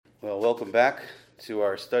Well, welcome back to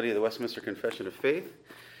our study of the Westminster Confession of Faith.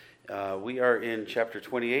 We are in chapter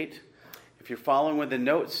 28. If you're following with the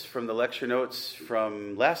notes from the lecture notes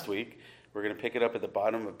from last week, we're going to pick it up at the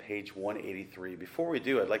bottom of page 183. Before we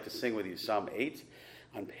do, I'd like to sing with you Psalm 8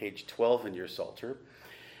 on page 12 in your Psalter.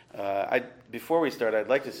 Before we start, I'd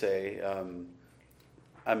like to say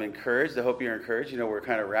I'm encouraged. I hope you're encouraged. You know, we're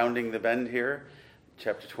kind of rounding the bend here.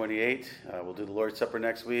 Chapter 28. We'll do the Lord's Supper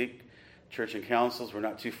next week. Church and Councils. We're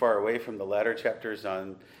not too far away from the latter chapters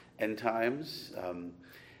on end times.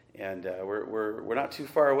 We're not too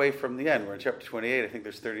far away from the end. We're in chapter 28. I think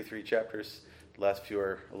there's 33 chapters. The last few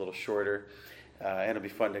are a little shorter. And it'll be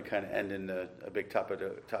fun to kind of end in a big topic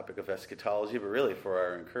of eschatology, but really for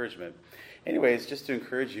our encouragement. Anyways, just to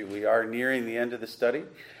encourage you, we are nearing the end of the study,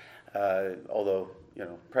 although,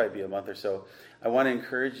 probably be a month or so. I want to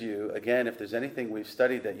encourage you, again, if there's anything we've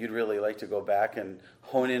studied that you'd really like to go back and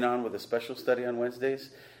hone in on with a special study on Wednesdays,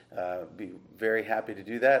 be very happy to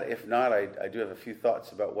do that. If not, I do have a few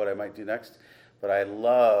thoughts about what I might do next, but I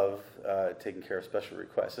love taking care of special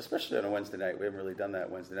requests, especially on a Wednesday night. We haven't really done that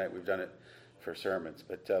Wednesday night. We've done it for sermons.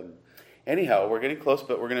 But anyhow, we're getting close,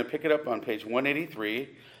 but we're going to pick it up on page 183,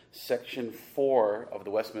 section 4 of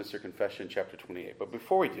the Westminster Confession, chapter 28. But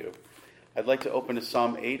before we do, I'd like to open to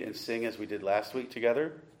Psalm 8 and sing as we did last week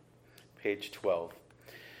together, page 12.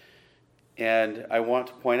 And I want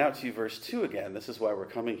to point out to you verse 2 again. This is why we're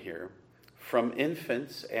coming here. From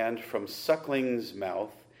infants and from sucklings'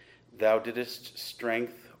 mouth thou didst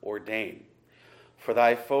strength ordain. For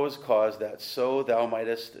thy foes' cause, that so thou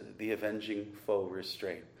mightest the avenging foe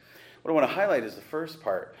restrain. What I want to highlight is the first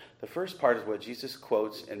part. The first part is what Jesus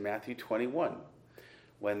quotes in Matthew 21.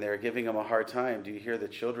 When they're giving him a hard time, do you hear the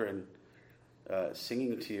children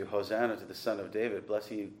singing to you, Hosanna to the Son of David, blessed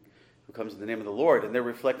he who comes in the name of the Lord? And they're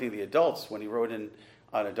reflecting the adults when he rode in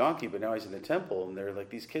on a donkey, but now he's in the temple, and they're like,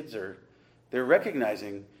 these kids they're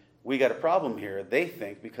recognizing we got a problem here, they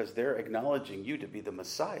think, because they're acknowledging you to be the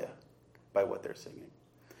Messiah by what they're singing.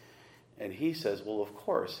 And he says, well, of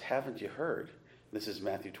course, haven't you heard? This is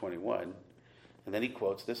Matthew 21. And then he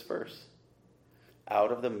quotes this verse.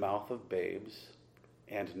 Out of the mouth of babes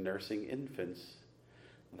and nursing infants,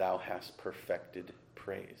 thou hast perfected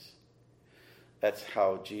praise. That's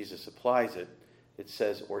how Jesus applies it. It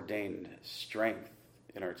says ordained strength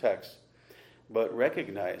in our text. But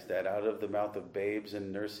recognize that out of the mouth of babes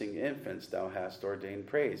and nursing infants, thou hast ordained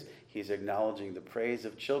praise. He's acknowledging the praise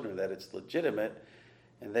of children, that it's legitimate,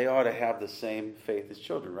 and they ought to have the same faith as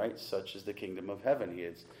children, right? Such is the kingdom of heaven,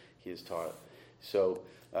 he is taught. So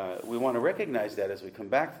we want to recognize that as we come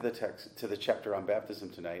back to the text, to the chapter on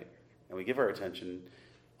baptism tonight, and we give our attention,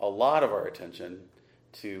 a lot of our attention,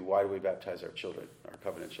 to why do we baptize our children, our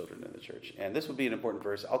covenant children in the church. And this would be an important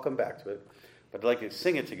verse. I'll come back to it, but I'd like to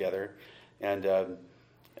sing it together. And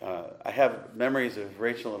I have memories of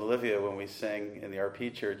Rachel and Olivia when we sang in the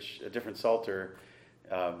RP church a different Psalter.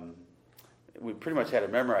 We pretty much had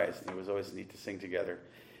it memorized, and it was always neat to sing together.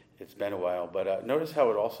 It's been a while, but notice how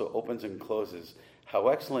it also opens and closes. How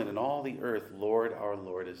excellent in all the earth, Lord, our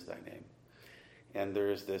Lord, is thy name. And there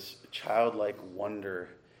is this childlike wonder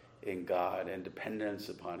in God and dependence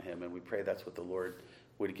upon him, and we pray that's what the Lord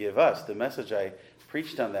would give us. The message I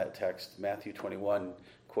preached on that text, Matthew 21,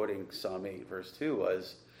 quoting Psalm 8, verse 2,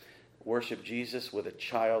 was worship Jesus with a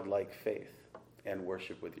childlike faith and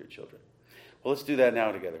worship with your children. Well, let's do that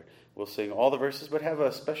now together. We'll sing all the verses, but have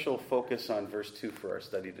a special focus on verse 2 for our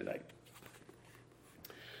study tonight.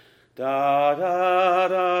 Da da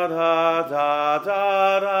da da da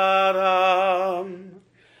da da da.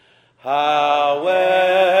 How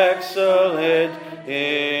excellent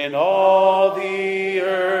in all the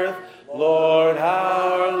earth, Lord,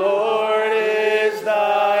 our Lord, is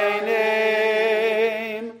thy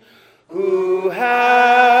name, who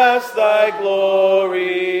hast thy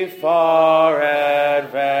glory far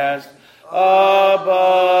advanced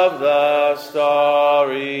above the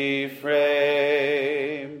starry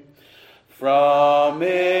frame. From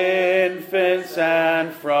infants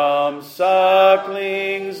and from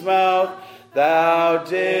sucklings' mouth, thou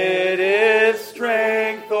didst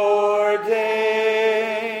strength ordain.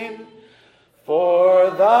 For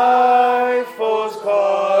thy foes'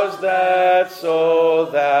 cause, that so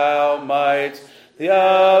thou mightst the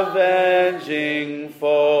avenging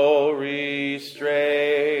foe restrain.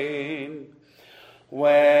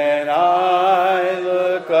 When I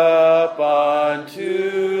look up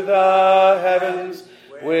unto the heavens,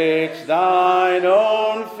 which thine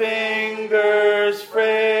own fingers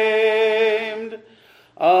framed,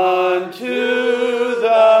 unto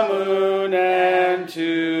the moon and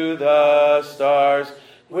to the stars,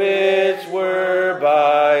 which were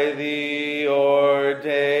by thee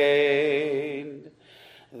ordained.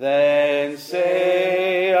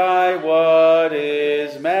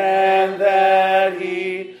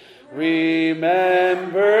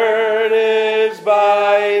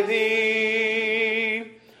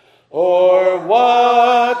 Or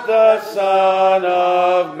what the Son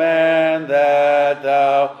of Man that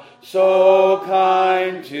thou so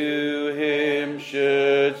kind to him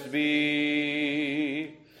shouldst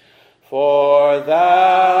be? For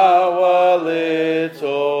thou a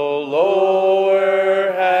little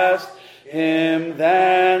lower hast him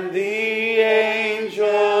than the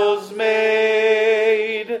angels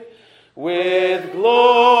made, with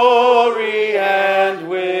glory and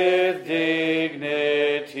with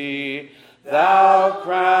dignity thou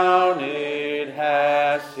crowned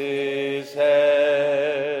hast his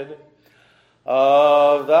head.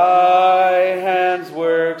 Of thy hands'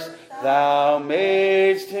 works thou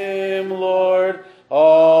madest him, Lord,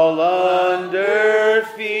 all under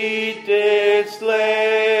feet didst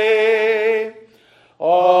lay,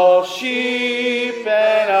 all sheep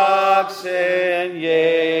and oxen,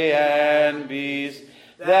 yea, and beasts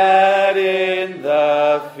that in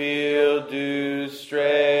the field do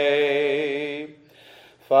stray,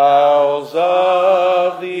 fowls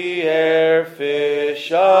of the air,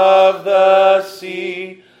 fish of the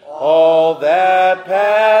sea, all that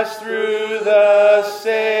pass through the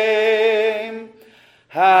same.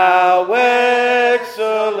 How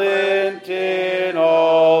excellent in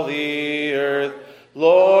all the earth,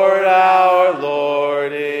 Lord, our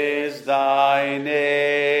Lord, is thy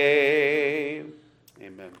name.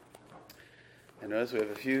 Amen. And notice we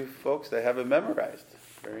have a few folks that have it memorized.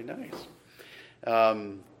 Very nice.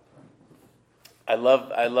 I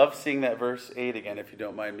love seeing that verse 8 again, if you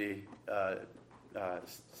don't mind me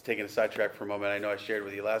taking a sidetrack for a moment. I know I shared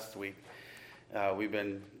with you last week. We've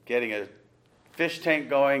been getting a fish tank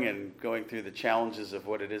going and going through the challenges of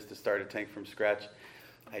what it is to start a tank from scratch.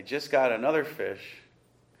 I just got another fish,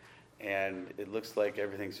 and it looks like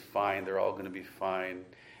everything's fine. They're all going to be fine,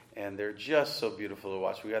 and they're just so beautiful to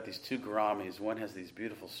watch. We got these two gouramis. One has these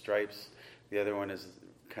beautiful stripes. The other one is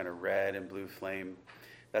kind of red and blue flame.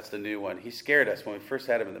 That's the new one. He scared us when we first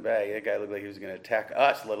had him in the bag. That guy looked like he was going to attack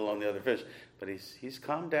us, let alone the other fish. But he's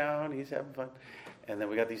calmed down. He's having fun. And then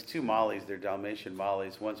we got these two mollies. They're Dalmatian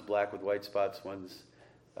mollies. One's black with white spots. One's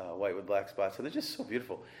white with black spots. And they're just so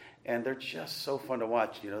beautiful. And they're just so fun to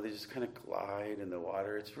watch. You know, they just kind of glide in the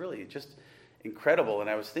water. It's really just incredible. And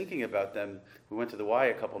I was thinking about them. We went to the Y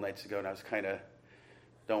a couple nights ago, and I was kind of,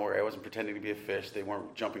 don't worry, I wasn't pretending to be a fish. They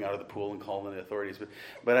weren't jumping out of the pool and calling the authorities.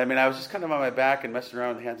 But I mean, I was just kind of on my back and messing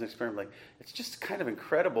around with hands and experimenting. Like, it's just kind of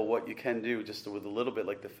incredible what you can do just with a little bit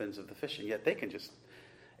like the fins of the fish. And yet they can just,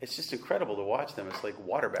 it's just incredible to watch them. It's like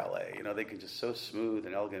water ballet. You know, they can just so smooth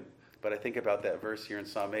and elegant. But I think about that verse here in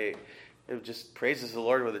Psalm 8. It just praises the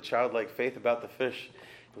Lord with a childlike faith about the fish.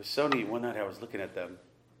 It was so neat. One night I was looking at them.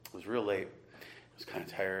 It was real late. I was kind of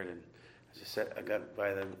tired. And I got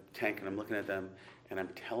by the tank and I'm looking at them. And I'm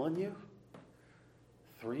telling you,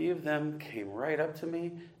 3 of them came right up to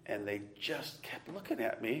me, and they just kept looking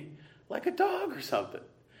at me like a dog or something.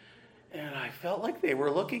 And I felt like they were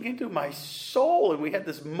looking into my soul, and we had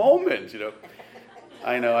this moment, you know.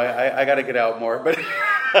 I know, I got to get out more, but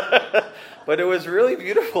but it was really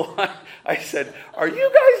beautiful. I said, are you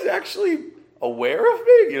guys actually aware of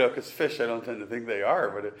me? You know, because fish, I don't tend to think they are,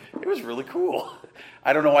 but it was really cool.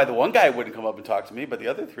 I don't know why the one guy wouldn't come up and talk to me, but the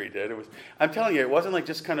other 3 did. I'm telling you, it wasn't like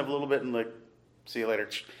just kind of a little bit and like, see you later.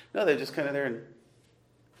 No, they're just kind of there and,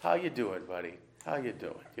 how you doing, buddy? How you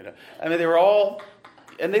doing? You know, I mean, they were all,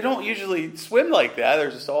 and they don't usually swim like that.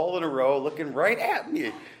 They're just all in a row looking right at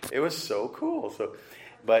me. It was so cool.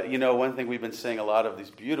 But you know, one thing we've been seeing a lot of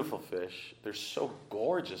these beautiful fish. They're so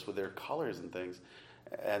gorgeous with their colors and things,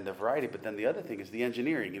 and the variety. But then the other thing is the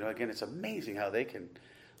engineering. You know, again, it's amazing how they can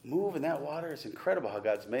move in that water. It's incredible how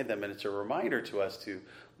God's made them, and it's a reminder to us to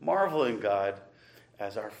marvel in God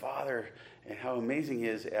as our Father and how amazing He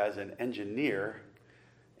is as an engineer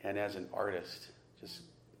and as an artist. Just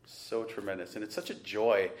so tremendous. And it's such a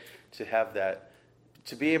joy to have that,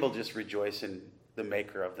 to be able to just rejoice in the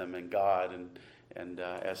maker of them and God, and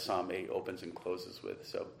as Psalm 8 opens and closes with.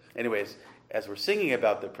 So anyways, as we're singing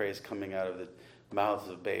about the praise coming out of the mouths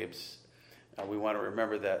of babes, we want to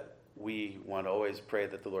remember that we want to always pray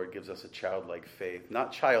that the Lord gives us a childlike faith,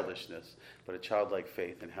 not childishness, but a childlike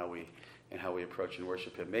faith in how we approach and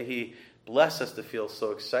worship Him. May He bless us to feel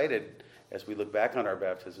so excited as we look back on our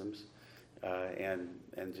baptisms and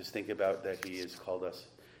just think about that He has called us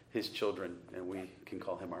His children, and we can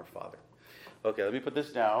call Him our Father. Okay, let me put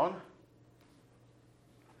this down.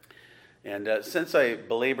 And since I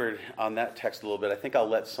belabored on that text a little bit, I think I'll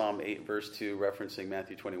let Psalm 8, verse 2, referencing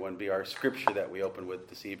Matthew 21, be our scripture that we open with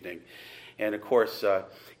this evening. And, of course,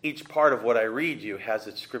 each part of what I read you has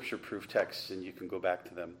its scripture-proof texts, and you can go back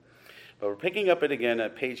to them. But we're picking up it again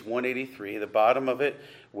at page 183, the bottom of it,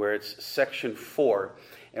 where it's section 4.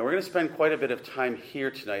 And we're going to spend quite a bit of time here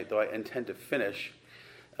tonight, though I intend to finish.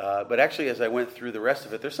 But actually, as I went through the rest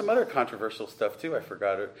of it, there's some other controversial stuff, too, I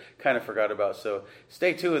kind of forgot about. So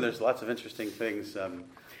stay tuned. There's lots of interesting things,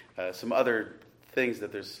 some other things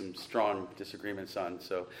that there's some strong disagreements on.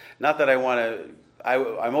 So not that I want to...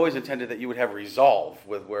 I'm always intended that you would have resolve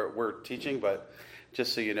with where we're teaching, but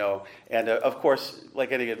just so you know. And of course,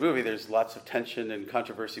 like any good movie, there's lots of tension and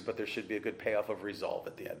controversy, but there should be a good payoff of resolve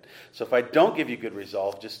at the end. So if I don't give you good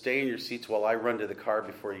resolve, just stay in your seats while I run to the car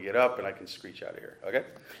before you get up, and I can screech out of here, okay?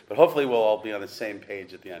 But hopefully we'll all be on the same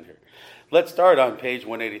page at the end here. Let's start on page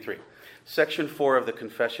 183, section 4 of the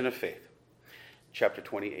Confession of Faith, chapter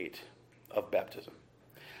 28 of baptism.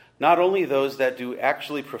 Not only those that do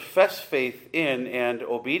actually profess faith in and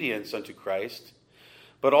obedience unto Christ,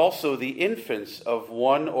 but also the infants of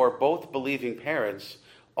one or both believing parents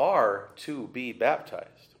are to be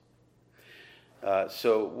baptized.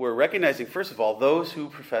 So we're recognizing, first of all, those who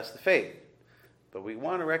profess the faith. But we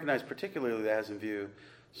want to recognize particularly that has in view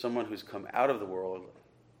someone who's come out of the world,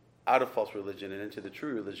 out of false religion, and into the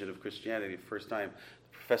true religion of Christianity, first time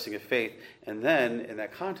professing a faith. And then, in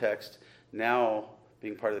that context, now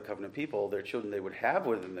being part of the covenant people, their children they would have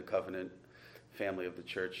within the covenant family of the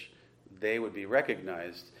church, they would be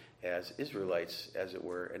recognized as Israelites, as it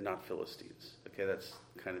were, and not Philistines. Okay, that's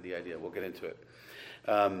kind of the idea. We'll get into it.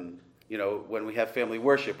 When we have family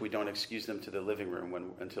worship, we don't excuse them to the living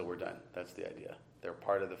room until we're done. That's the idea. They're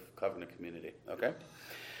part of the covenant community. Okay?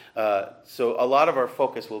 So a lot of our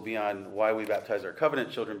focus will be on why we baptize our covenant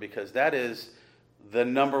children, because that is the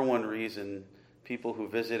number one reason people who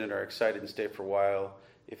visit and are excited and stay for a while,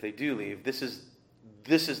 if they do leave, this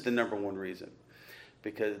is the number one reason.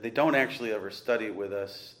 Because they don't actually ever study with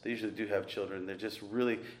us. They usually do have children. They're just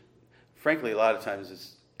really, frankly, a lot of times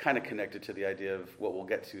it's kind of connected to the idea of what we'll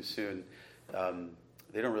get to soon.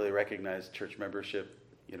 They don't really recognize church membership,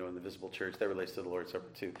 in the visible church. That relates to the Lord's Supper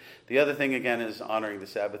too. The other thing, again, is honoring the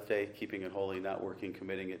Sabbath day, keeping it holy, not working,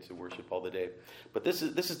 committing it to worship all the day. But this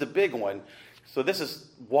is the big one. So this is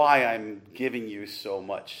why I'm giving you so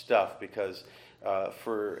much stuff, because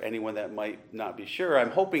for anyone that might not be sure, I'm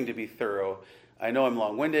hoping to be thorough. I know I'm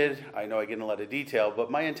long-winded. I know I get in a lot of detail, but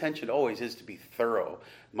my intention always is to be thorough.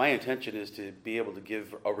 My intention is to be able to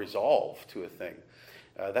give a resolve to a thing.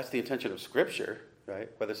 That's the intention of Scripture, right?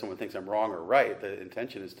 Whether someone thinks I'm wrong or right, the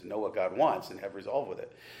intention is to know what God wants and have resolve with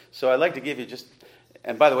it. So I'd like to give you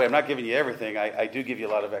and by the way, I'm not giving you everything. I do give you a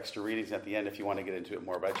lot of extra readings at the end if you want to get into it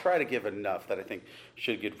more, but I try to give enough that I think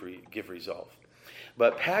should give resolve.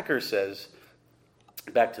 But Packer says,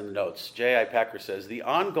 back to the notes, J.I. Packer says, the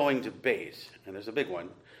ongoing debate, and there's a big one,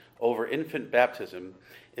 over infant baptism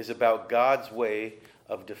is about God's way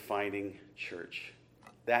of defining church.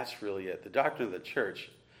 That's really it. The doctrine of the church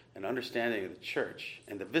and understanding of the church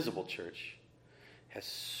and the visible church has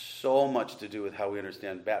so much to do with how we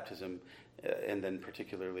understand baptism, and then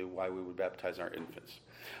particularly why we would baptize our infants.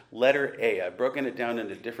 Letter A. I've broken it down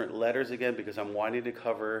into different letters again because I'm wanting to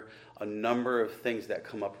cover a number of things that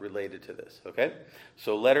come up related to this. Okay?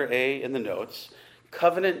 So letter A in the notes.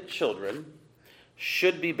 Covenant children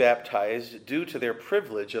should be baptized due to their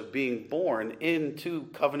privilege of being born into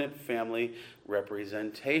covenant family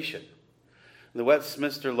representation. The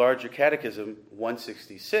Westminster Larger Catechism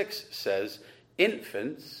 166 says,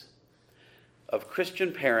 infants of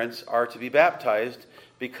Christian parents are to be baptized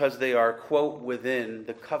because they are, quote, within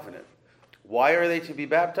the covenant. Why are they to be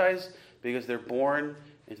baptized? Because they're born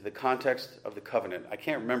into the context of the covenant. I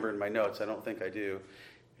can't remember in my notes. I don't think I do.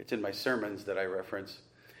 It's in my sermons that I reference.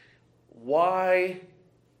 Why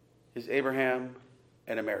is Abraham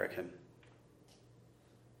an American?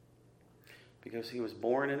 Because he was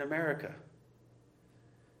born in America.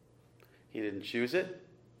 He didn't choose it.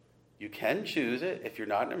 You can choose it if you're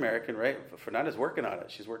not an American, right? Fernanda's working on it.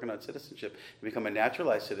 She's working on citizenship. You become a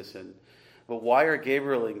naturalized citizen. But why are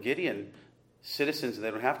Gabriel and Gideon citizens and they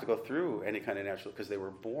don't have to go through any kind of natural? Because they were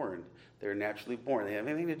born. They're naturally born. They have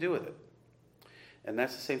anything to do with it. And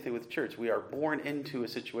that's the same thing with the church. We are born into a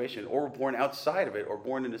situation, or we're born outside of it, or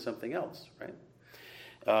born into something else, right?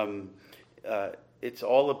 It's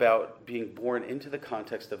all about being born into the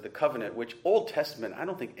context of the covenant, which Old Testament, I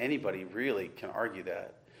don't think anybody really can argue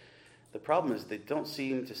that. The problem is they don't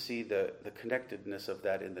seem to see the connectedness of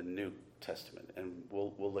that in the New Testament, and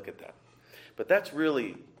we'll look at that. But that's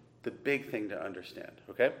really the big thing to understand,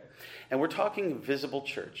 okay? And we're talking visible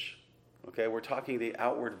church, okay? We're talking the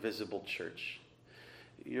outward visible church.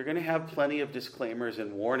 You're going to have plenty of disclaimers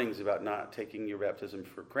and warnings about not taking your baptism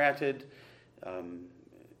for granted.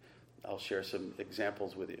 I'll share some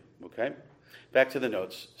examples with you, okay? Back to the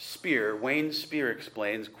notes. Wayne Spear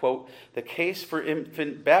explains, quote, the case for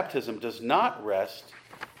infant baptism does not rest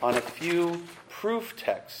on a few proof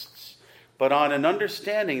texts, but on an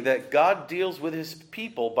understanding that God deals with his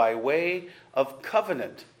people by way of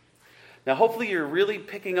covenant. Now, hopefully you're really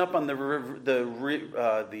picking up on the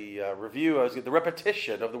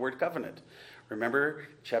repetition of the word covenant. Remember,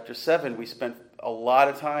 chapter 7, we spent a lot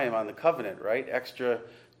of time on the covenant, right? Extra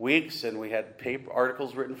weeks, and we had paper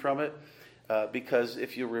articles written from it. Because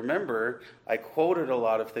if you remember, I quoted a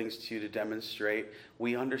lot of things to you to demonstrate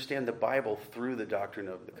we understand the Bible through the doctrine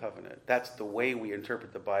of the covenant. That's the way we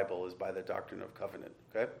interpret the Bible, is by the doctrine of covenant.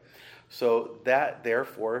 Okay? So that,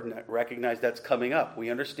 therefore, recognize that's coming up. We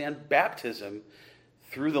understand baptism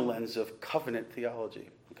through the lens of covenant theology.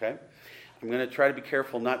 Okay? I'm going to try to be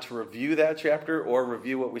careful not to review that chapter or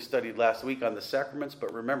review what we studied last week on the sacraments,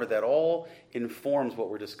 but remember that all informs what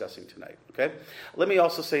we're discussing tonight, okay? Let me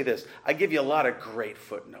also say this. I give you a lot of great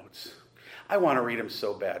footnotes. I want to read them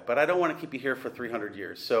so bad, but I don't want to keep you here for 300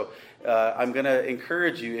 years. So I'm going to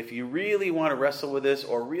encourage you, if you really want to wrestle with this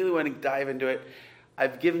or really want to dive into it,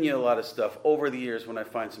 I've given you a lot of stuff. Over the years, when I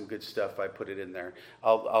find some good stuff, I put it in there.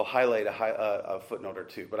 I'll highlight a footnote or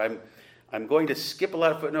two, but I'm going to skip a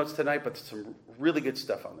lot of footnotes tonight, but some really good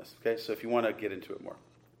stuff on this, okay? So if you want to get into it more.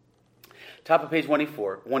 Top of page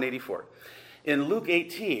 184. In Luke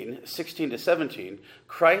 18, 16 to 17,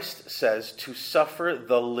 Christ says to suffer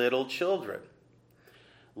the little children.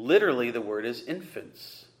 Literally, the word is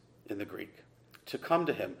infants in the Greek. To come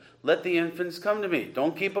to him. Let the infants come to me.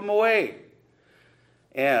 Don't keep them away.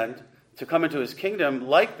 And to come into his kingdom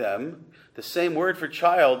like them. The same word for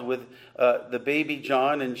child with the baby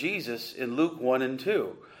John and Jesus in Luke 1 and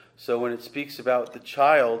 2. So when it speaks about the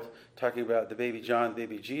child, talking about the baby John,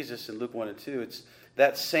 baby Jesus in Luke 1 and 2, it's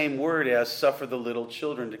that same word as suffer the little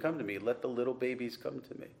children to come to me. Let the little babies come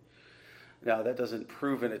to me. Now, that doesn't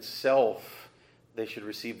prove in itself they should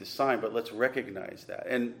receive the sign, but let's recognize that.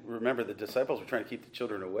 And remember, the disciples were trying to keep the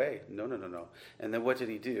children away. No. And then what did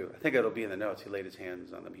he do? I think it'll be in the notes. He laid his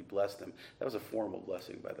hands on them. He blessed them. That was a formal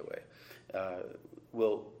blessing, by the way.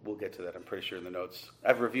 We'll get to that, I'm pretty sure, in the notes.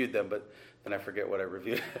 I've reviewed them, but then I forget what I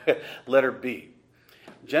reviewed. Letter B.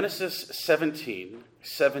 Genesis 17,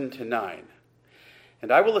 7 to 9.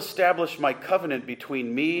 And I will establish my covenant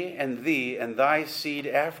between me and thee and thy seed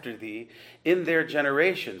after thee in their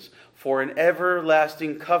generations for an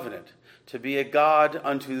everlasting covenant, to be a God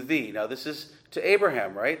unto thee. Now this is to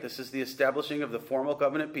Abraham, right? This is the establishing of the formal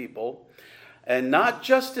covenant people. And not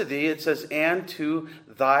just to thee, it says, and to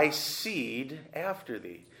thy seed after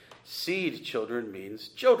thee. Seed, children, means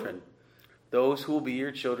children. Those who will be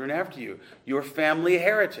your children after you. Your family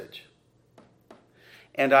heritage.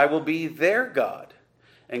 And I will be their God.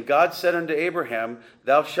 And God said unto Abraham,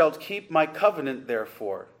 thou shalt keep my covenant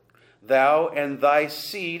therefore, thou and thy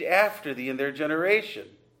seed after thee in their generation.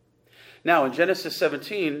 Now, in Genesis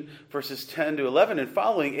 17, verses 10 to 11 and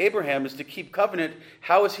following, Abraham is to keep covenant.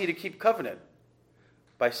 How is he to keep covenant?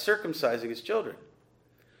 By circumcising his children.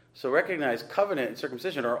 So recognize covenant and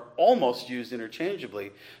circumcision are almost used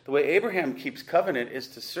interchangeably. The way Abraham keeps covenant is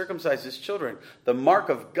to circumcise his children, the mark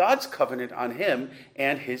of God's covenant on him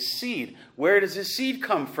and his seed. Where does his seed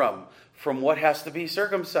come from? From what has to be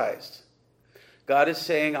circumcised. God is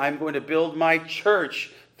saying, I'm going to build my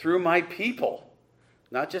church through my people.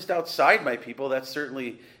 Not just outside my people, that's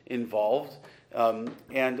certainly involved.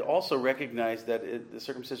 And also recognize that the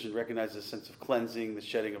circumcision recognizes a sense of cleansing, the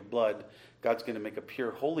shedding of blood. God's going to make a pure,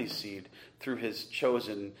 holy seed through his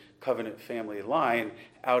chosen covenant family line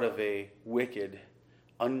out of a wicked,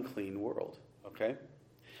 unclean world. Okay?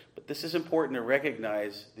 But this is important to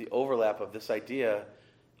recognize the overlap of this idea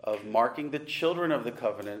of marking the children of the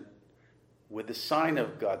covenant with the sign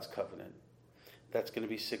of God's covenant. That's going to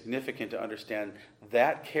be significant to understand.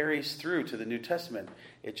 That carries through to the New Testament.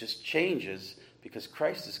 It just changes because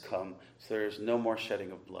Christ has come, so there is no more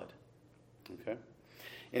shedding of blood. Okay?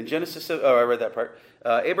 In Genesis, I read that part.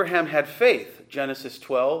 Abraham had faith, Genesis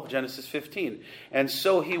 12, Genesis 15. And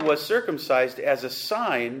so he was circumcised as a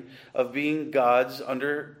sign of being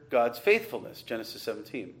under God's faithfulness, Genesis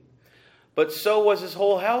 17. But so was his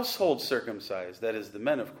whole household circumcised. That is, the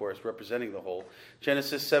men, of course, representing the whole.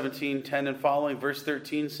 Genesis 17, 10 and following, verse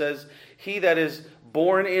 13 says, he that is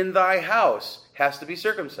born in thy house has to be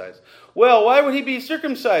circumcised. Well, why would he be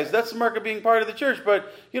circumcised? That's the mark of being part of the church.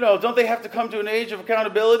 But, don't they have to come to an age of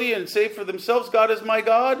accountability and say for themselves, God is my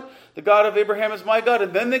God, the God of Abraham is my God,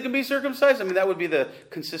 and then they can be circumcised? I mean, that would be the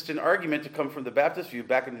consistent argument to come from the Baptist view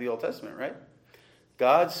back into the Old Testament, right?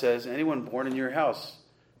 God says anyone born in your house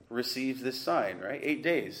receives this sign, right? 8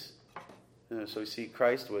 days. So we see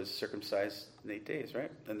Christ was circumcised in 8 days,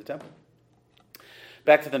 right? In the temple.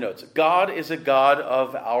 Back to the notes. God is a God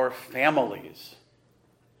of our families.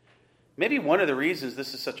 Maybe one of the reasons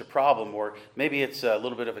this is such a problem, or maybe it's a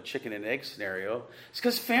little bit of a chicken and egg scenario, is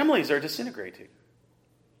because families are disintegrating.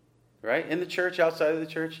 Right? In the church, outside of the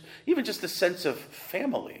church, even just the sense of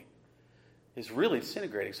family is really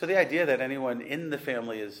disintegrating. So the idea that anyone in the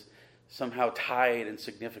family is somehow tied and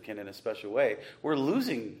significant in a special way, we're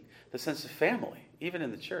losing the sense of family, even in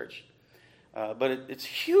the church. But it's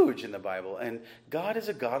huge in the Bible, and God is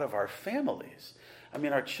a God of our families. I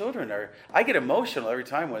mean, our children I get emotional every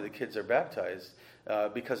time when the kids are baptized,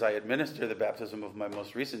 because I administer the baptism of my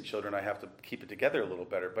most recent children. I have to keep it together a little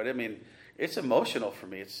better. But I mean, it's emotional for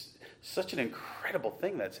me. It's such an incredible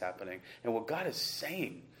thing that's happening. And what God is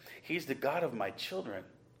saying, He's the God of my children.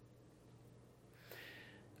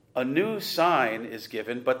 A new sign is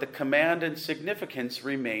given, but the command and significance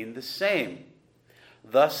remain the same.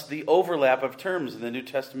 Thus, the overlap of terms in the New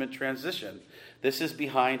Testament transition. This is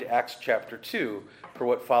behind Acts chapter 2 for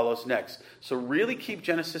what follows next. So really keep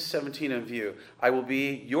Genesis 17 in view. I will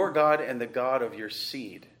be your God and the God of your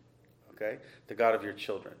seed. Okay? The God of your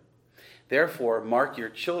children. Therefore, mark your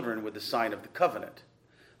children with the sign of the covenant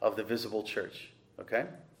of the visible church. Okay?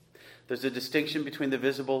 There's a distinction between the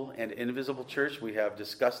visible and invisible church. We have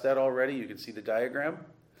discussed that already. You can see the diagram.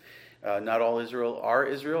 Not all Israel are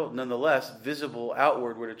Israel. Nonetheless, visible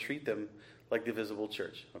outward, we're to treat them like the visible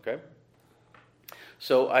church. Okay?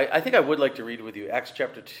 So I think I would like to read with you Acts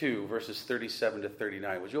chapter 2, verses 37 to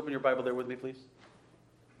 39. Would you open your Bible there with me, please?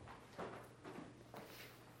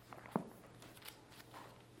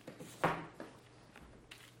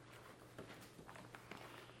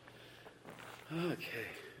 Okay.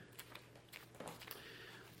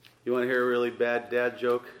 You want to hear a really bad dad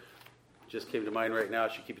joke? Just came to mind right now. I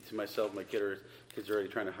should keep it to myself. My kids are already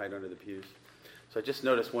trying to hide under the pews. So I just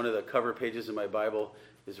noticed one of the cover pages in my Bible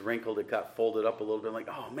is wrinkled. It got folded up a little bit. I'm like,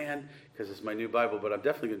 oh man, because it's my new Bible. But I'm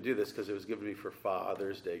definitely going to do this because it was given to me for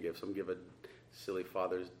Father's Day gift. So I'm going to give a silly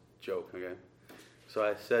Father's joke. Okay. So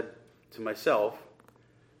I said to myself,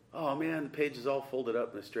 oh man, the page is all folded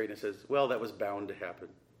up and straight. And it says, well, that was bound to happen.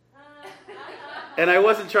 And I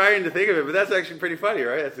wasn't trying to think of it, but that's actually pretty funny,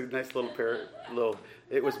 right? That's a nice little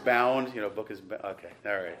it was bound, book is bound. Okay,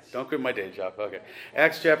 all right. Don't quit my day job. Okay.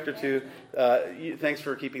 Acts chapter 2. Thanks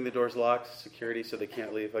for keeping the doors locked, security, so they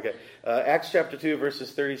can't leave. Okay. Acts chapter 2,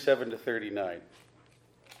 verses 37 to 39.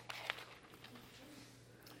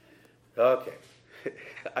 Okay.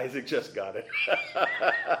 Isaac just got it.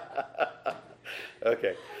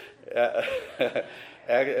 Okay.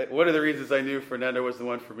 One of the reasons I knew Fernanda was the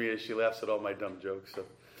one for me is she laughs at all my dumb jokes. So,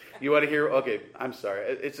 you want to hear? Okay, I'm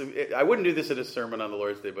sorry. I wouldn't do this at a sermon on the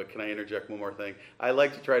Lord's Day, but can I interject one more thing? I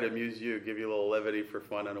like to try to amuse you, give you a little levity for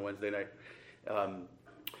fun on a Wednesday night.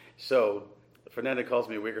 So Fernanda calls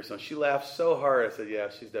me a wig or something. She laughs so hard. I said, yeah,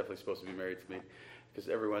 she's definitely supposed to be married to me, because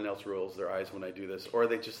everyone else rolls their eyes when I do this, or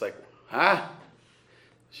they just like, huh?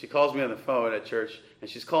 She calls me on the phone at church, and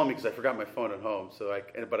she's calling me because I forgot my phone at home.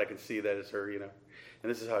 But I can see that it's her, And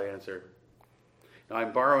this is how I answer. Now,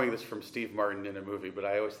 I'm borrowing this from Steve Martin in a movie, but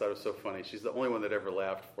I always thought it was so funny. She's the only one that ever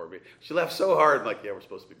laughed for me. She laughed so hard, I'm like, yeah, we're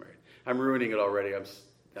supposed to be married. I'm ruining it already.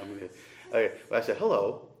 Okay. Well, I said,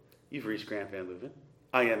 hello, you've reached Grant Van Leuven.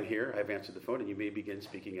 I am here. I've answered the phone, and you may begin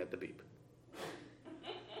speaking at the beep.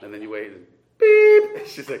 And then you wait, and beep.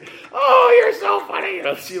 She's like, oh, you're so funny.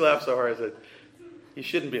 She laughed so hard. I said, you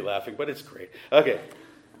shouldn't be laughing, but it's great. Okay.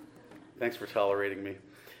 Thanks for tolerating me.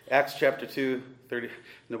 Acts chapter 2, 30.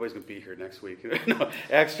 Nobody's going to be here next week. No,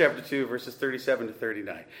 Acts chapter 2, verses 37 to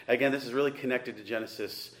 39. Again, this is really connected to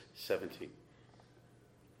Genesis 17.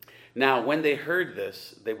 Now, when they heard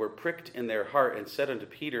this, they were pricked in their heart and said unto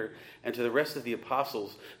Peter and to the rest of the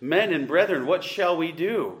apostles, Men and brethren, what shall we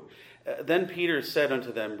do? Then Peter said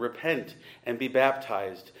unto them, Repent and be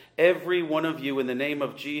baptized, every one of you in the name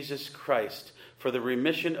of Jesus Christ, for the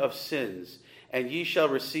remission of sins, and ye shall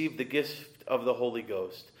receive the gift of the Holy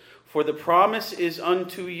Ghost. For the promise is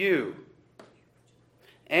unto you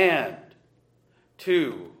and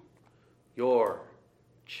to your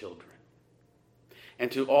children, and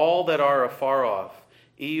to all that are afar off,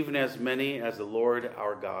 even as many as the Lord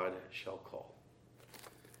our God shall call.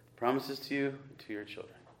 Promises to you and to your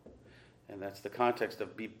children. And that's the context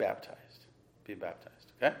of be baptized. Be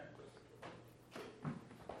baptized, okay?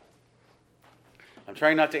 I'm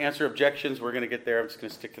trying not to answer objections. We're going to get there. I'm just going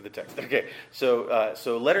to stick to the text. Okay, so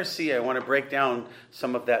letter C, I want to break down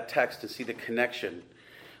some of that text to see the connection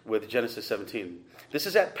with Genesis 17. This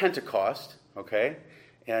is at Pentecost, okay?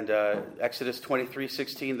 And Exodus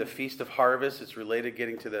 23:16, the Feast of Harvest. It's related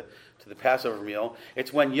getting to the Passover meal.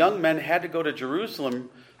 It's when young men had to go to Jerusalem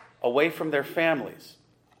away from their families,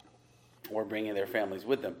 or bringing their families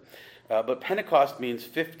with them. But Pentecost means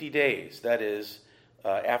 50 days. That is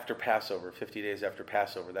after Passover, 50 days after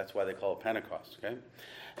Passover. That's why they call it Pentecost. Okay.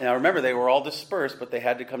 Now remember, they were all dispersed, but they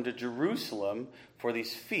had to come to Jerusalem for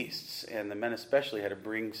these feasts, and the men especially had to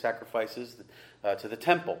bring sacrifices to the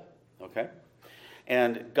temple. Okay.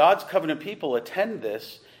 And God's covenant people attend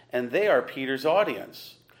this, and they are Peter's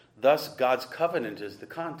audience. Thus, God's covenant is the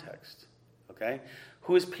context. Okay?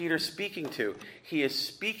 Who is Peter speaking to? He is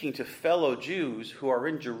speaking to fellow Jews who are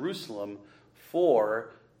in Jerusalem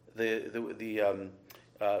for the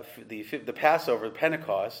Passover, the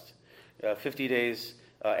Pentecost, 50 days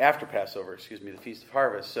after Passover, the Feast of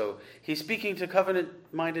Harvest. So he's speaking to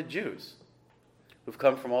covenant-minded Jews who've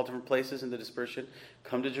come from all different places in the dispersion,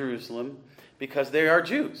 come to Jerusalem because they are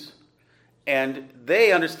Jews. And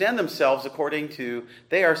they understand themselves according to,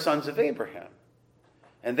 they are sons of Abraham.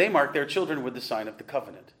 And they mark their children with the sign of the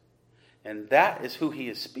covenant. And that is who he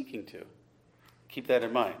is speaking to. Keep that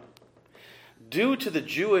in mind. Due to the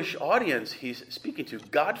Jewish audience he's speaking to,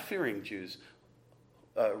 God-fearing Jews,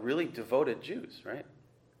 really devoted Jews, right?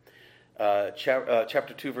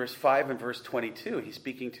 Chapter 2, verse 5 and verse 22, he's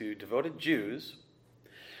speaking to devoted Jews.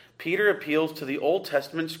 Peter appeals to the Old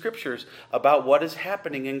Testament scriptures about what is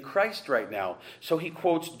happening in Christ right now. So he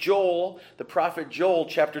quotes Joel, the prophet Joel,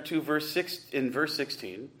 chapter 2, verse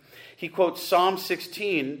 16. He quotes Psalm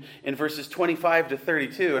 16 in verses 25 to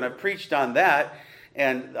 32, and I've preached on that,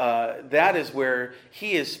 and that is where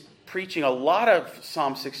he is preaching a lot of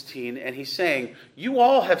Psalm 16, and he's saying, you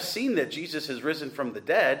all have seen that Jesus has risen from the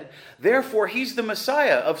dead, therefore he's the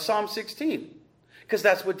Messiah of Psalm 16. Because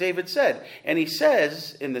that's what David said. And he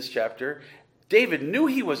says in this chapter, David knew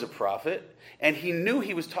he was a prophet, and he knew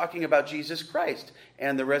he was talking about Jesus Christ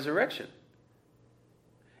and the resurrection.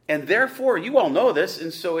 And therefore, you all know this,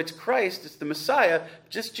 and so it's Christ, it's the Messiah,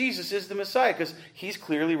 just Jesus is the Messiah, because he's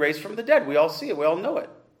clearly raised from the dead. We all see it, we all know it.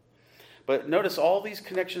 But notice all these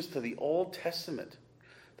connections to the Old Testament,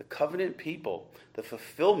 the covenant people, the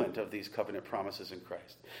fulfillment of these covenant promises in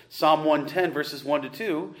Christ. Psalm 110, verses 1 to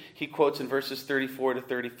 2, he quotes in verses 34 to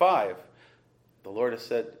 35. The Lord has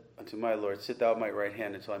said unto my Lord, sit thou at my right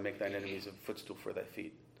hand until I make thine enemies a footstool for thy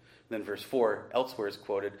feet. And then verse 4, elsewhere is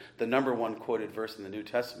quoted, the number one quoted verse in the New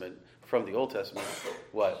Testament from the Old Testament,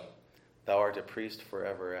 what? Thou art a priest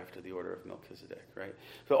forever after the order of Melchizedek, right?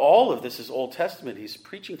 So all of this is Old Testament. He's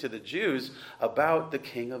preaching to the Jews about the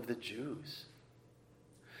King of the Jews.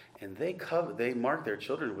 And they mark their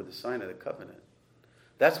children with the sign of the covenant.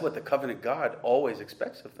 That's what the covenant God always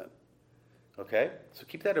expects of them. Okay? So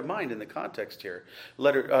keep that in mind in the context here.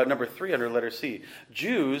 Number 3 under letter C.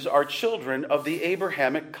 Jews are children of the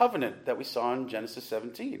Abrahamic covenant that we saw in Genesis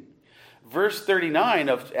 17. Verse 39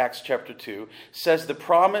 of Acts chapter 2 says the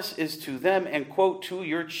promise is to them, and quote, to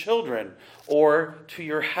your children or to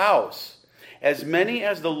your house, as many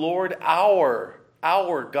as the Lord our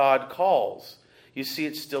God calls. You see,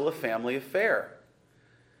 it's still a family affair.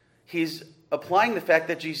 He's applying the fact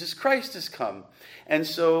that Jesus Christ has come. And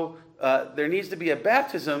so there needs to be a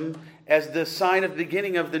baptism as the sign of the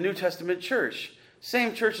beginning of the New Testament church.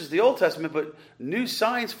 Same church as the Old Testament, but new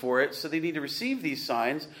signs for it, so they need to receive these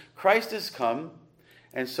signs. Christ has come.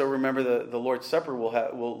 And so remember the Lord's Supper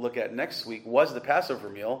we'll look at next week was the Passover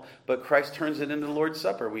meal, but Christ turns it into the Lord's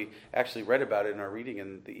Supper. We actually read about it in our reading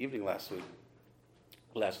in the evening last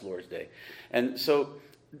Lord's Day. And so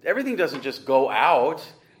everything doesn't just go out,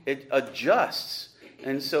 it adjusts.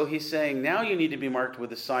 And so he's saying now you need to be marked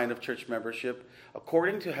with a sign of church membership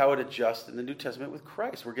according to how it adjusts in the New Testament with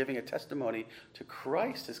Christ. We're giving a testimony to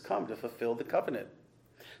Christ has come to fulfill the covenant.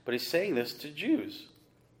 But he's saying this to Jews.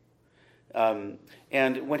 And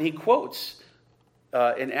when he quotes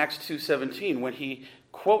in Acts 2:17, when he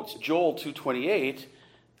quotes Joel 2:28,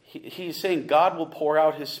 he's saying God will pour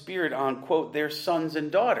out his Spirit on, quote, their sons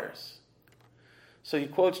and daughters. So he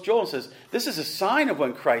quotes Joel and says, this is a sign of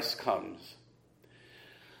when Christ comes.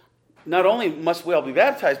 Not only must we all be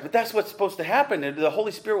baptized, but that's what's supposed to happen. And the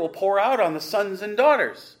Holy Spirit will pour out on the sons and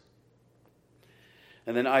daughters.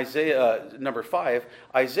 And then number 5,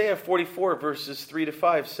 Isaiah 44 verses 3 to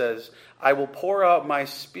 5 says, I will pour out my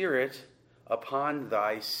Spirit upon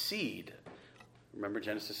thy seed. Remember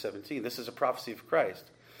Genesis 17. This is a prophecy of Christ.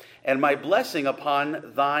 And my blessing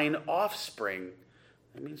upon thine offspring.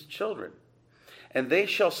 That means children. And they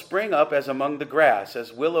shall spring up as among the grass,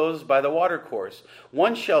 as willows by the watercourse.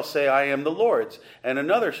 One shall say, I am the Lord's. And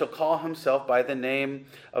another shall call himself by the name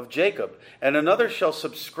of Jacob. And another shall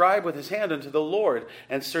subscribe with his hand unto the Lord,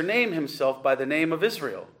 and surname himself by the name of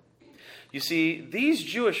Israel. You see, these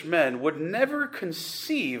Jewish men would never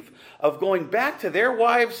conceive of going back to their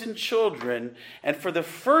wives and children, and for the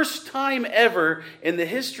first time ever in the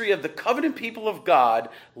history of the covenant people of God,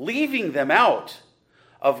 leaving them out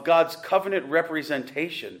of God's covenant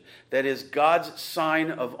representation, that is God's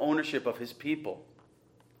sign of ownership of his people.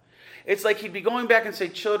 It's like he'd be going back and say,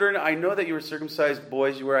 children, I know that you were circumcised,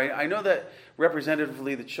 boys, you were. I know that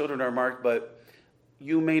representatively the children are marked, but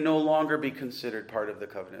you may no longer be considered part of the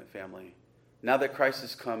covenant family. Now that Christ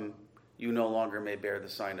has come, you no longer may bear the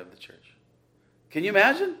sign of the church. Can you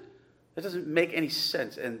imagine? That doesn't make any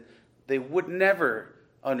sense, and they would never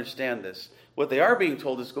understand this. What they are being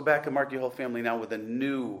told is go back and mark your whole family now with a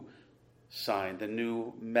new sign, the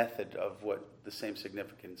new method of what the same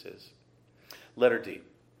significance is. Letter D.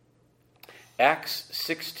 Acts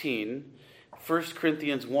 16, 1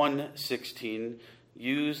 Corinthians 1:16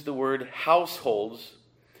 use the word households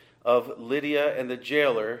of Lydia and the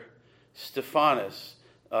jailer Stephanas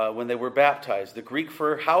when they were baptized. The Greek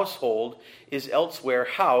for household is elsewhere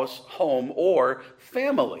house, home, or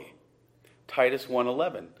family. Titus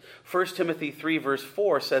 1:11. 1 Timothy 3 verse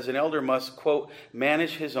 4 says an elder must, quote,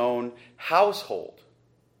 manage his own household,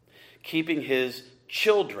 keeping his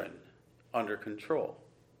children under control.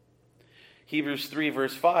 Hebrews 3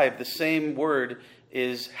 verse 5, the same word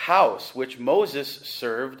is house, which Moses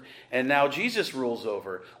served, and now Jesus rules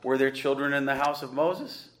over. Were there children in the house of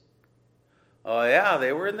Moses? Oh yeah,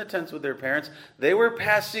 they were in the tents with their parents. They were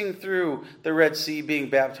passing through the Red Sea being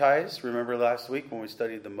baptized. Remember last week when we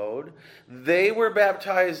studied the mode? They were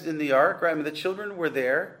baptized in the ark, right? I mean, the children were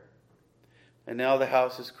there. And now the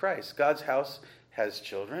house is Christ. God's house has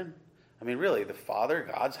children. I mean, really, the Father,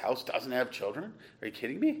 God's house doesn't have children? Are you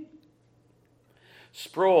kidding me?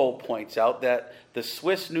 Sproul points out that the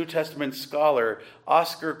Swiss New Testament scholar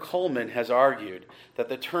Oscar Coleman has argued that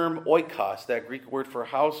the term oikos, that Greek word for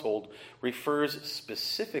household, refers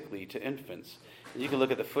specifically to infants. And you can look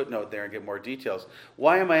at the footnote there and get more details.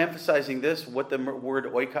 Why am I emphasizing this, what the word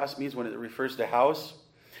oikos means when it refers to house?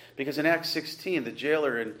 Because in Acts 16, the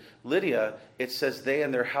jailer and Lydia, it says they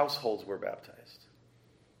and their households were baptized.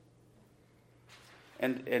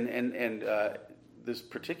 And this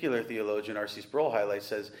particular theologian, R.C. Sproul, highlights,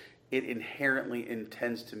 says it inherently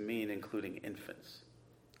intends to mean including infants.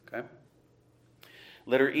 Okay?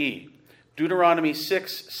 Letter E. Deuteronomy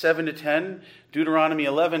 6, 7-10, Deuteronomy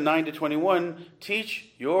 11, 9-21, teach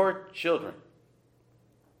your children.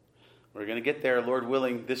 We're going to get there, Lord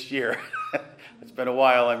willing, this year. It's been a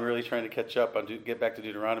while. I'm really trying to catch up on get back to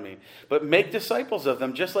Deuteronomy. But make disciples of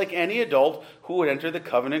them, just like any adult who would enter the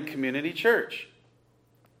covenant community church.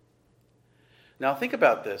 Now think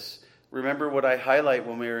about this. Remember what I highlight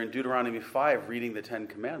when we were in Deuteronomy 5 reading the Ten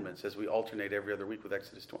Commandments as we alternate every other week with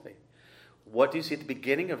Exodus 20. What do you see at the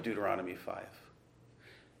beginning of Deuteronomy 5?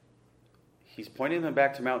 He's pointing them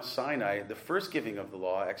back to Mount Sinai, the first giving of the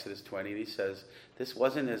law, Exodus 20, and he says, this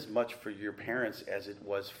wasn't as much for your parents as it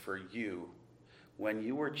was for you when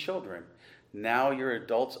you were children. Now you're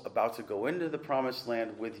adults about to go into the promised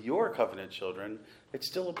land with your covenant children. It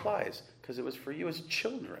still applies because it was for you as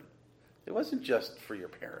children. It wasn't just for your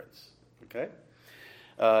parents, okay?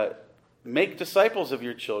 Make disciples of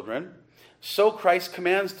your children. So Christ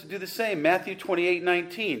commands to do the same. Matthew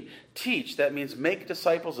 28:19. Teach, that means make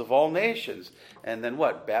disciples of all nations. And then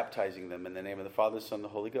what? Baptizing them in the name of the Father, the Son, and the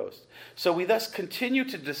Holy Ghost. So we thus continue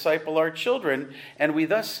to disciple our children, and we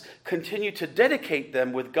thus continue to dedicate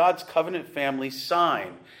them with God's covenant family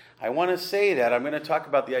sign. I want to say that. I'm going to talk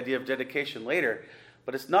about the idea of dedication later.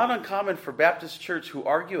 But it's not uncommon for Baptist church who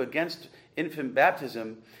argue against infant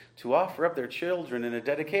baptism to offer up their children in a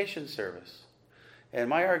dedication service. And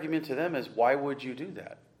my argument to them is, why would you do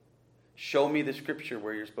that? Show me the scripture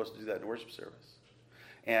where you're supposed to do that in worship service.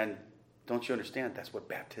 And don't you understand? That's what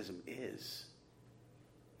baptism is.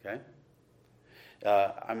 Okay?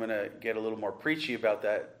 I'm going to get a little more preachy about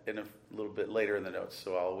that in a little bit later in the notes,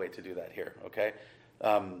 so I'll wait to do that here. Okay?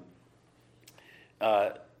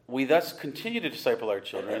 We thus continue to disciple our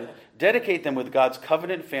children, dedicate them with God's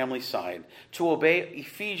covenant family sign, to obey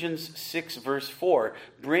Ephesians 6 verse 4.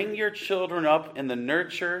 Bring your children up in the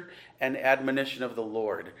nurture and admonition of the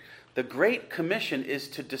Lord. The Great Commission is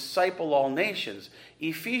to disciple all nations.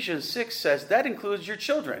 Ephesians 6 says that includes your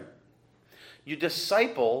children. You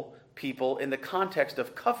disciple people in the context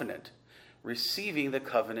of covenant, receiving the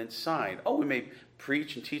covenant sign. Oh, we may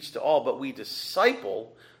preach and teach to all, but we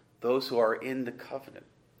disciple those who are in the covenant.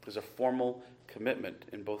 There's a formal commitment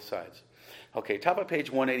in both sides. Okay, top of page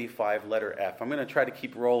 185, letter F. I'm going to try to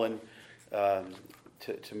keep rolling to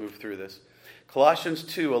move through this. Colossians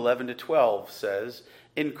 2, 11-12 says,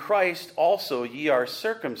 in Christ also ye are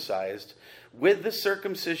circumcised with the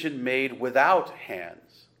circumcision made without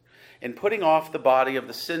hands, in putting off the body of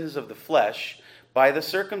the sins of the flesh by the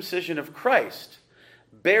circumcision of Christ,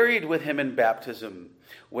 buried with him in baptism,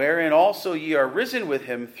 wherein also ye are risen with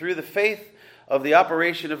him through the faith of the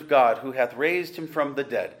operation of God, who hath raised him from the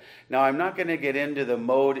dead. Now, I'm not going to get into the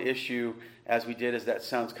mode issue as we did, as that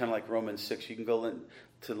sounds kind of like Romans 6. You can go in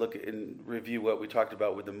to look and review what we talked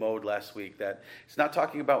about with the mode last week. That it's not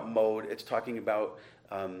talking about mode, it's talking about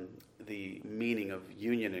the meaning of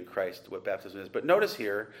union in Christ, what baptism is. But notice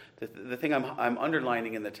here, the thing I'm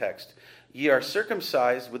underlining in the text, ye are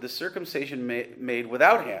circumcised with the circumcision made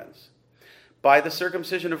without hands, by the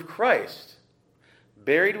circumcision of Christ,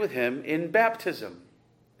 buried with him in baptism.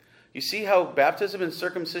 You see how baptism and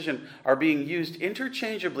circumcision are being used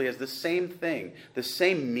interchangeably as the same thing, the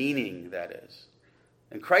same meaning, that is.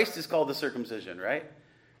 And Christ is called the circumcision, right?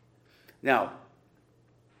 Now,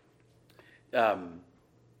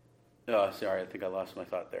 sorry, I think I lost my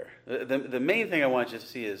thought there. The main thing I want you to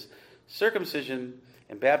see is circumcision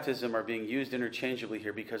and baptism are being used interchangeably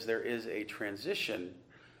here because there is a transition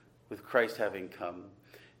with Christ having come.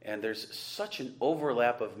 And there's such an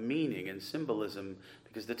overlap of meaning and symbolism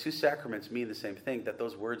because the two sacraments mean the same thing that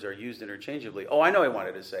those words are used interchangeably. Oh, I know I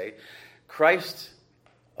wanted to say Christ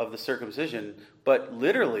of the circumcision, but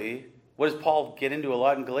literally, what does Paul get into a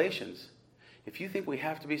lot in Galatians? If you think we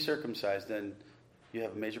have to be circumcised, then you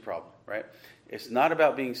have a major problem, right? It's not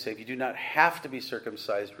about being saved. You do not have to be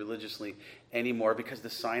circumcised religiously anymore because the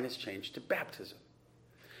sign has changed to baptism.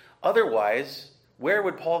 Otherwise, where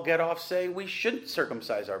would Paul get off saying we shouldn't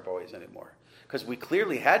circumcise our boys anymore? Because we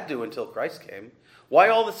clearly had to until Christ came. Why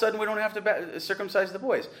all of a sudden we don't have to circumcise the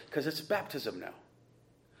boys? Because it's baptism now.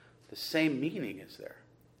 The same meaning is there.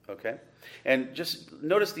 Okay? And just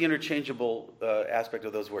notice the interchangeable aspect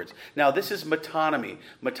of those words. Now, this is metonymy.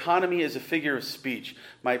 Metonymy is a figure of speech.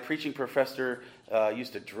 My preaching professor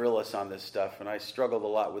used to drill us on this stuff, and I struggled a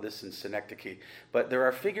lot with this in synecdoche. But there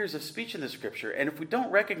are figures of speech in the Scripture, and if we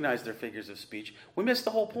don't recognize their figures of speech, we miss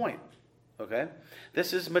the whole point. Okay?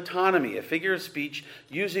 This is metonymy, a figure of speech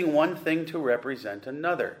using one thing to represent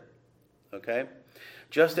another. Okay?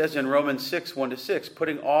 Just as in Romans 6, 1-6,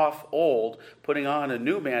 putting off old, putting on a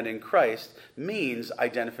new man in Christ means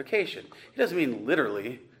identification. It doesn't mean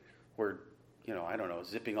literally we're,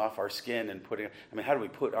 zipping off our skin and how do we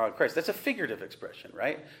put on Christ? That's a figurative expression,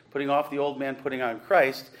 right? Putting off the old man, putting on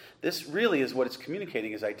Christ. This really is what it's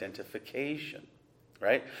communicating is identification,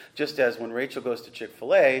 right? Just as when Rachel goes to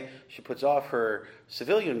Chick-fil-A, she puts off her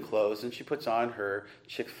civilian clothes and she puts on her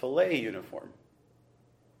Chick-fil-A uniform.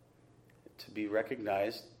 To be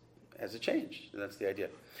recognized as a change. That's the idea.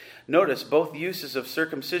 Notice both uses of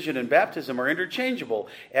circumcision and baptism are interchangeable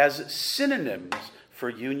as synonyms for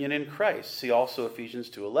union in Christ. See also Ephesians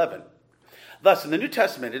 2:11. Thus, in the New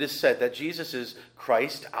Testament, it is said that Jesus is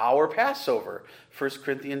Christ, our Passover. 1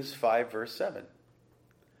 Corinthians 5, verse 7.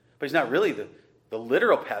 But he's not really the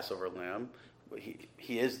literal Passover lamb.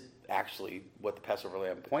 He is actually what the Passover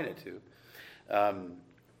lamb pointed to.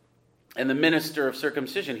 And the minister of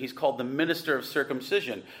circumcision, he's called the minister of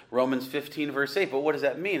circumcision. Romans 15, verse 8. But what does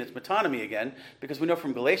that mean? It's metonymy again, because we know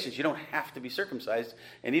from Galatians you don't have to be circumcised,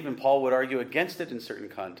 and even Paul would argue against it in certain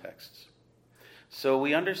contexts. So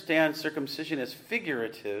we understand circumcision as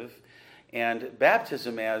figurative and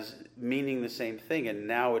baptism as meaning the same thing, and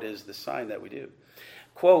now it is the sign that we do.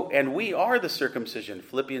 Quote, and we are the circumcision,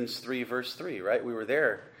 Philippians 3, verse 3, right? We were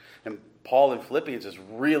there. And Paul in Philippians is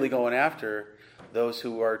really going after those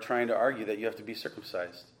who are trying to argue that you have to be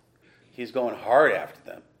circumcised. He's going hard after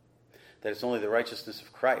them. That it's only the righteousness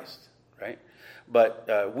of Christ, right?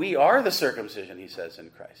 But we are the circumcision, he says, in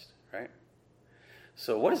Christ, right?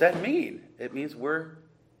 So what does that mean? It means we're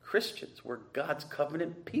Christians. We're God's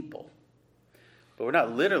covenant people. But we're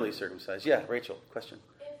not literally circumcised. Yeah, Rachel, question.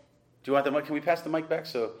 Do you want the mic? Can we pass the mic back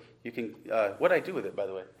so you can... what did I do with it, by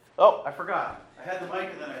the way? Oh, I forgot. I had the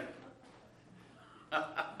mic and then I can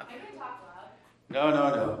talk loud.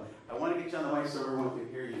 No. I want to get you on the mic so everyone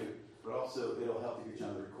can hear you, but also it'll help to get you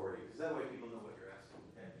on the recording, because that way people know what you're asking.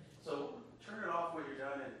 Okay? So turn it off when you're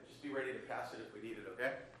done and just be ready to pass it if we need it,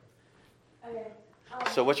 okay? Okay.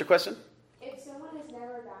 So what's your question? If someone is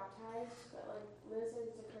never baptized, but lives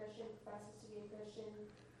as a Christian, professes to be a Christian,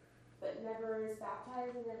 but never is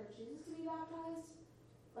baptized and never chooses to be baptized,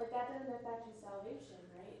 that doesn't affect his salvation,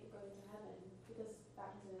 right? Going to heaven, because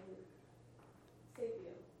baptism doesn't save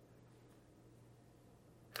you.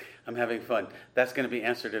 I'm having fun. That's going to be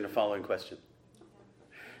answered in a following question.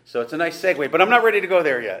 So it's a nice segue, but I'm not ready to go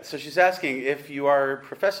there yet. So she's asking, if you are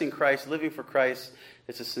professing Christ, living for Christ,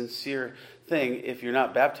 it's a sincere thing. If you're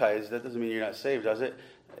not baptized, that doesn't mean you're not saved, does it?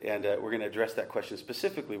 And we're going to address that question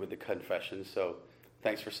specifically with the confession. So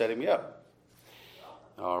thanks for setting me up.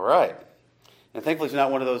 All right. And thankfully it's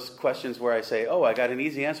not one of those questions where I say, oh, I got an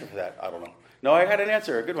easy answer for that. I don't know. No, I had an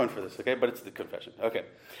answer, a good one for this, okay? But it's the confession. Okay.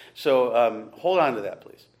 So hold on to that,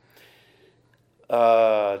 please.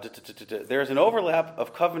 There's an overlap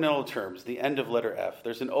of covenantal terms, the end of letter F.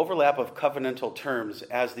 There's an overlap of covenantal terms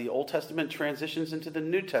as the Old Testament transitions into the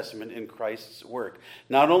New Testament in Christ's work.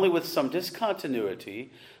 Not only with some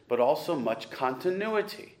discontinuity, but also much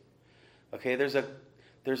continuity. Okay, there's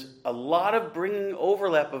a lot of bringing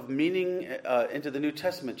overlap of meaning into the New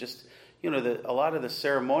Testament. Just, a lot of the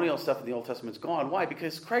ceremonial stuff in the Old Testament's gone. Why?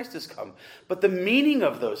 Because Christ has come. But the meaning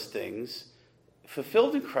of those things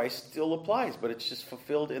fulfilled in Christ still applies, but it's just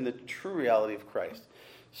fulfilled in the true reality of Christ.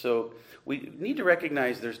 So we need to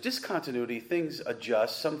recognize there's discontinuity, things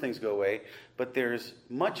adjust, some things go away, but there's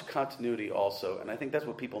much continuity also, and I think that's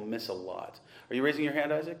what people miss a lot. Are you raising your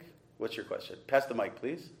hand, Isaac? What's your question? Pass the mic,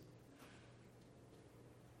 please.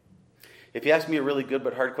 If you ask me a really good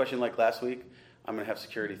but hard question like last week, I'm going to have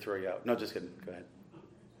security throw you out. No, just kidding. Go ahead.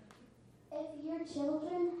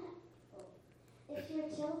 If your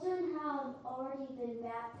children have already been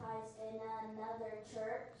baptized in another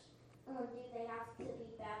church, do they have to be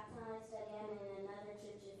baptized again in another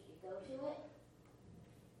church if you go to it?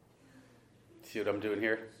 See what I'm doing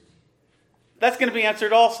here? That's going to be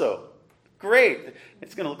answered also. Great.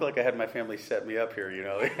 It's going to look like I had my family set me up here,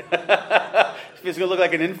 It's going to look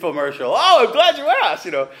like an infomercial. Oh, I'm glad you asked,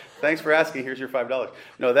 Thanks for asking. Here's your $5.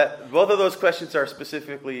 No, both of those questions are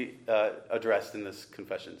specifically addressed in this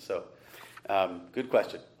confession. So, good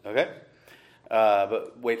question. Okay?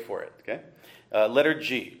 But wait for it. Okay? Letter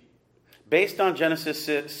G. Based on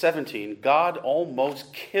Genesis 17, God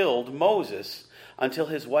almost killed Moses until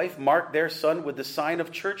his wife marked their son with the sign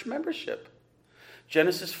of church membership.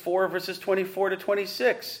 Genesis 4, verses 24 to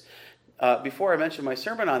 26. Before I mentioned my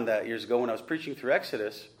sermon on that years ago when I was preaching through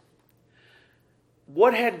Exodus,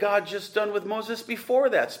 what had God just done with Moses before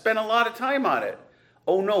that? Spent a lot of time on it.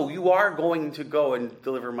 Oh no, you are going to go and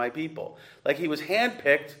deliver my people. Like he was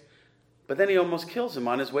handpicked, but then he almost kills him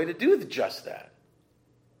on his way to do just that.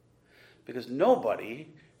 Because no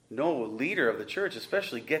leader of the church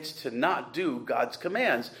especially gets to not do God's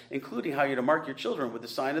commands, including how you're to mark your children with the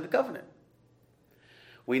sign of the covenant.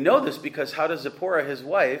 We know this because how does Zipporah, his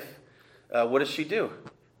wife, what does she do?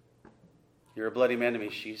 You're a bloody man to me.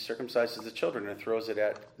 She circumcises the children and throws it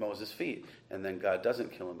at Moses' feet. And then God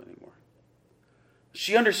doesn't kill him anymore.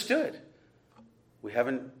 She understood. We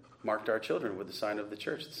haven't marked our children with the sign of the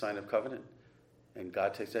church, the sign of covenant. And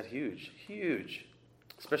God takes that huge.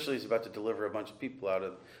 Especially he's about to deliver a bunch of people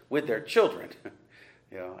with their children.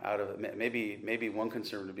 Out of it. Maybe one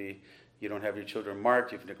concern would be, you don't have your children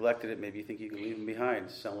marked, you've neglected it, maybe you think you can leave them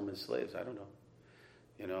behind, sell them as slaves. I don't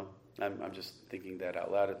know. I'm just thinking that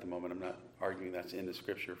out loud at the moment. I'm not arguing that's in the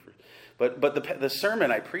scripture. But the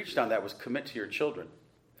sermon I preached on that was commit to your children.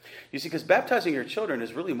 You see, because baptizing your children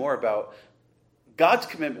is really more about God's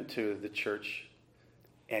commitment to the church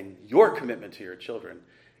and your commitment to your children.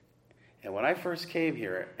 And when I first came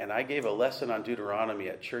here and I gave a lesson on Deuteronomy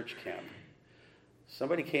at church camp,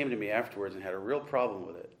 somebody came to me afterwards and had a real problem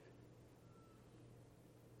with it.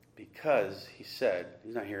 Because he said,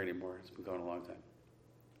 he's not here anymore, it's been going a long time.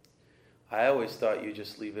 I always thought you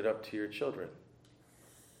just leave it up to your children.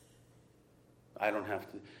 I don't have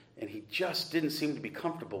to. And he just didn't seem to be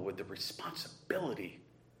comfortable with the responsibility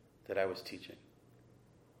that I was teaching.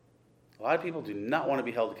 A lot of people do not want to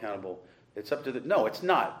be held accountable. It's up to no, it's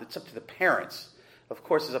not. It's up to the parents. Of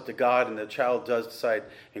course, it's up to God, and the child does decide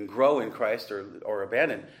and grow in Christ or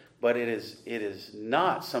abandon. But it is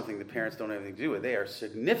not something the parents don't have anything to do with. They are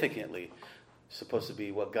significantly supposed to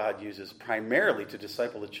be what God uses primarily to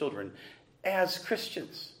disciple the children as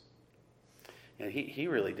Christians. And he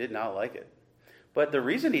really did not like it. But the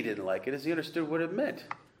reason he didn't like it is he understood what it meant.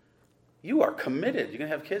 You are committed. You're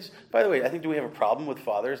going to have kids. By the way, I think do we have a problem with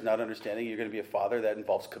fathers not understanding you're going to be a father? That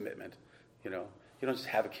involves commitment. You don't just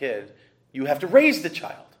have a kid. You have to raise the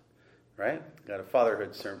child. Right? Got a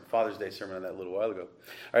Father's Day sermon on that a little while ago. All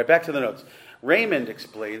right, back to the notes. Raymond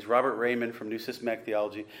explains, Robert Raymond from New Systematic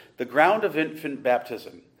Theology, the ground of infant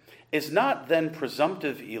baptism is not then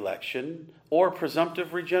presumptive election or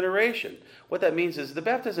presumptive regeneration. What that means is the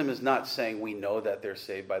baptism is not saying we know that they're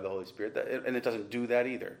saved by the Holy Spirit, and it doesn't do that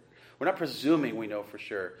either. We're not presuming we know for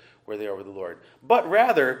sure where they are with the Lord. But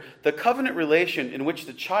rather, the covenant relation in which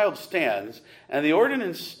the child stands and the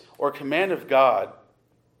ordinance or command of God.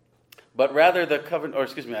 But rather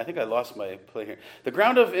I think I lost my play here. The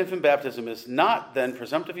ground of infant baptism is not then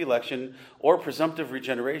presumptive election or presumptive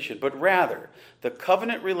regeneration, but rather the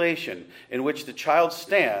covenant relation in which the child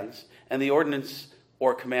stands and the ordinance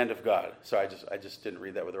or command of God. So I just didn't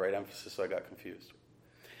read that with the right emphasis, so I got confused.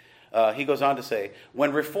 He goes on to say,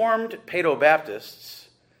 when Reformed Paedo-Baptists,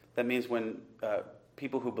 that means when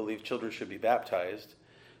people who believe children should be baptized,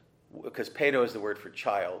 because pedo is the word for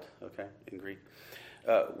child, okay, in Greek.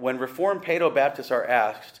 When Reformed Paedo-Baptists are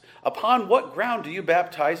asked, upon what ground do you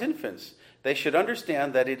baptize infants? They should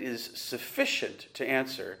understand that it is sufficient to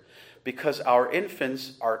answer, because our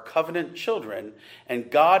infants are covenant children, and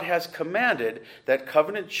God has commanded that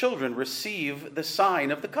covenant children receive the sign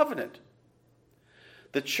of the covenant.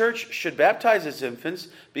 The church should baptize its infants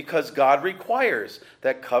because God requires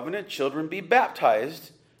that covenant children be baptized,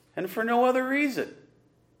 and for no other reason.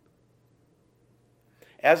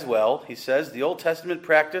 As well, he says, the Old Testament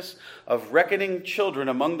practice of reckoning children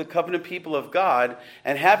among the covenant people of God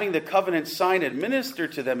and having the covenant sign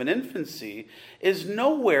administered to them in infancy is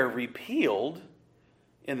nowhere repealed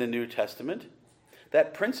in the New Testament.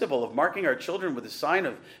 That principle of marking our children with the sign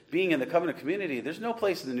of being in the covenant community, there's no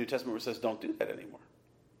place in the New Testament where it says don't do that anymore.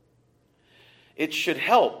 It should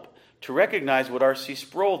help to recognize what R.C.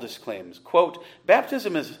 Sproul disclaims. Quote,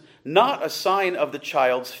 baptism is not a sign of the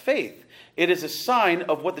child's faith. It is a sign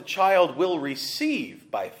of what the child will receive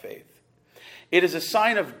by faith. It is a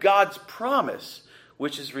sign of God's promise,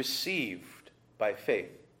 which is received by faith.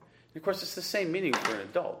 And of course, it's the same meaning for an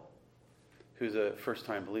adult who's a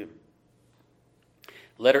first-time believer.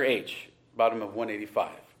 Letter H, bottom of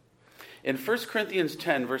 185. In 1 Corinthians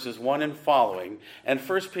 10, verses 1 and following, and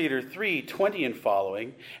 1 Peter 3, 20 and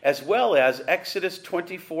following, as well as Exodus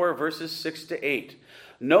 24, verses 6 to 8,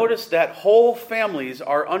 notice that whole families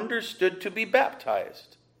are understood to be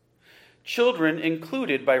baptized. Children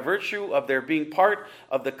included by virtue of their being part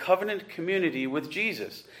of the covenant community with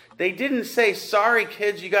Jesus. They didn't say, sorry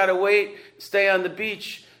kids, you got to wait, stay on the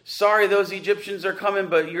beach. Sorry, those Egyptians are coming,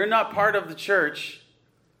 but you're not part of the church.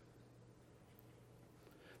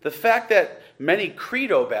 The fact that many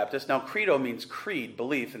credo Baptists, now credo means creed,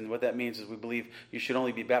 belief, and what that means is we believe you should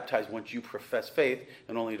only be baptized once you profess faith,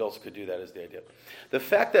 and only adults could do that is the idea. The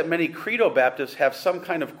fact that many credo Baptists have some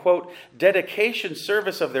kind of, quote, dedication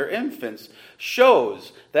service of their infants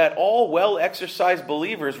shows that all well-exercised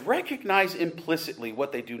believers recognize implicitly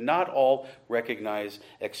what they do not all recognize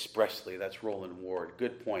expressly. That's Roland Ward.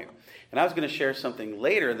 Good point. And I was going to share something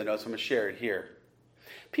later in the notes. I'm going to share it here.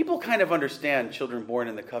 People kind of understand children born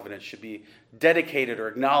in the covenant should be dedicated or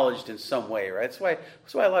acknowledged in some way, right?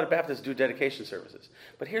 That's why a lot of Baptists do dedication services.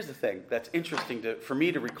 But here's the thing that's interesting for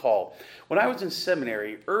me to recall. When I was in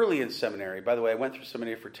seminary, early in seminary, by the way, I went through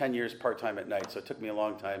seminary for 10 years part-time at night, so it took me a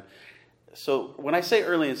long time. So when I say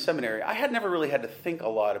early in seminary, I had never really had to think a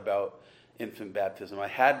lot about infant baptism. I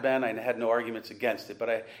had no arguments against it, but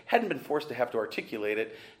I hadn't been forced to have to articulate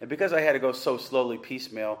it. And because I had to go so slowly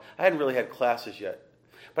piecemeal, I hadn't really had classes yet.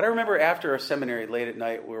 But I remember after a seminary late at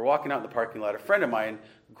night, we were walking out in the parking lot. A friend of mine,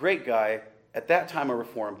 great guy, at that time a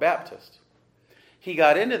Reformed Baptist. He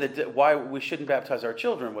got into why we shouldn't baptize our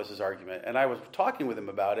children was his argument. And I was talking with him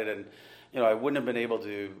about it, and I wouldn't have been able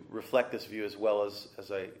to reflect this view as well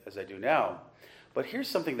as I do now. But here's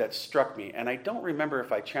something that struck me, and I don't remember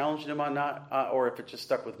if I challenged him on that or if it just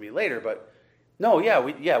stuck with me later. But no,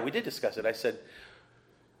 we did discuss it. I said,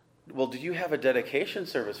 well, do you have a dedication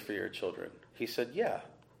service for your children? He said, yeah.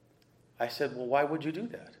 I said, well, why would you do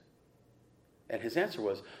that? And his answer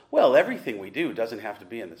was, well, everything we do doesn't have to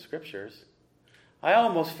be in the scriptures. I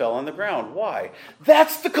almost fell on the ground. Why?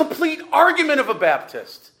 That's the complete argument of a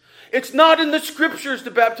Baptist. It's not in the scriptures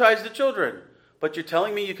to baptize the children. But you're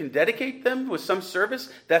telling me you can dedicate them with some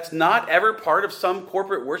service that's not ever part of some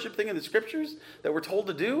corporate worship thing in the scriptures that we're told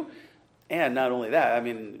to do? And not only that,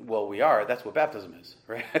 we are. That's what baptism is,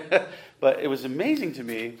 right? But it was amazing to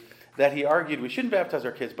me that he argued we shouldn't baptize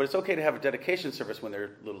our kids, but it's okay to have a dedication service when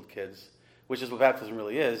they're little kids, which is what baptism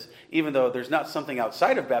really is, even though there's not something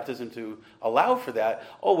outside of baptism to allow for that.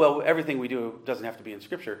 Oh, well, everything we do doesn't have to be in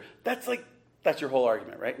Scripture. That's your whole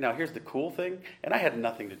argument, right? Now, here's the cool thing, and I had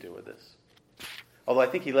nothing to do with this. Although I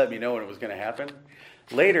think he let me know when it was going to happen.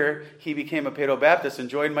 Later, he became a Paedo-Baptist and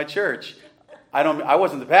joined my church. I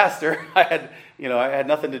wasn't the pastor. I had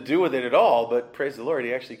nothing to do with it at all, but praise the Lord,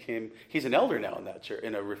 he actually came. He's an elder now in that church,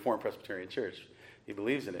 in a Reformed Presbyterian church. He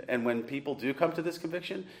believes in it. And when people do come to this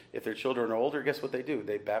conviction, if their children are older, guess what they do?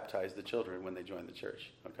 They baptize the children when they join the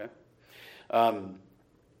church, okay?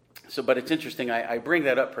 But it's interesting. I bring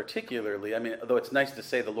that up particularly. Though it's nice to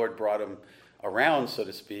say the Lord brought him around, so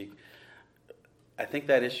to speak, I think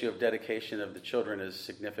that issue of dedication of the children is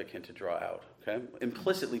significant to draw out. Okay?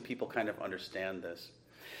 Implicitly, people kind of understand this.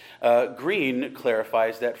 Green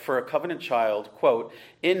clarifies that for a covenant child, quote,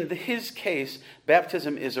 in his case,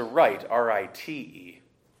 baptism is a rite, R-I-T-E,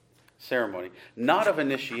 ceremony, not of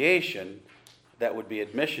initiation, that would be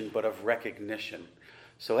admission, but of recognition.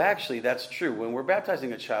 So actually, that's true. When we're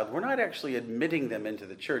baptizing a child, we're not actually admitting them into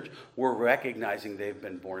the church. We're recognizing they've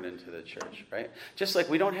been born into the church, right? Just like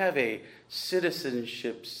we don't have a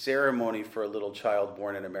citizenship ceremony for a little child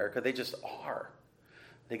born in America. They just are.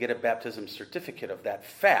 They get a baptism certificate of that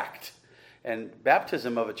fact. And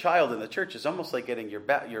baptism of a child in the church is almost like getting your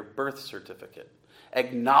birth certificate,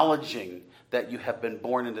 acknowledging that you have been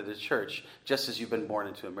born into the church, just as you've been born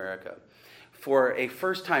into America. For a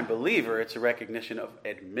first-time believer, it's a recognition of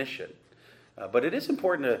admission. But it is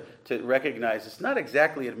important to recognize it's not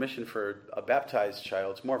exactly admission for a baptized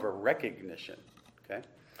child. It's more of a recognition. Okay.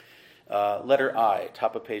 Letter I,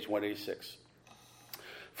 top of page 186.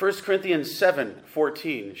 1 Corinthians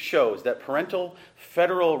 7:14 shows that parental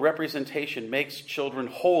federal representation makes children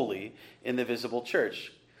holy in the visible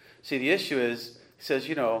church. See, the issue is, it says,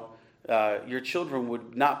 your children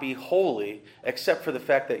would not be holy except for the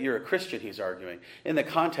fact that you're a Christian, he's arguing. In the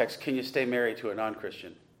context, can you stay married to a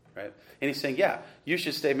non-Christian? Right? And he's saying, yeah, you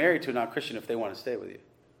should stay married to a non-Christian if they want to stay with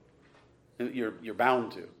you. You're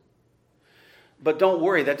bound to. But don't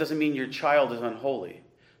worry, that doesn't mean your child is unholy.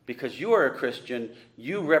 Because you are a Christian,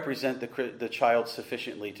 you represent the child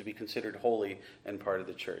sufficiently to be considered holy and part of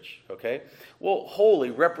the church. Okay? Well, holy,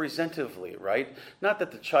 representatively, right? Not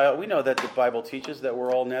that the child, we know that the Bible teaches that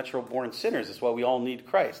we're all natural born sinners. That's why we all need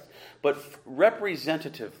Christ. But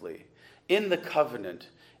representatively, in the covenant,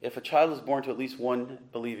 if a child is born to at least one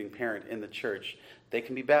believing parent in the church, they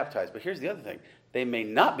can be baptized. But here's the other thing. They may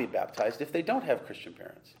not be baptized if they don't have Christian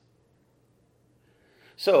parents.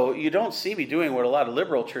 So you don't see me doing what a lot of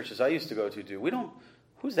liberal churches I used to go to do.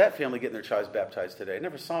 Who's that family getting their child baptized today? I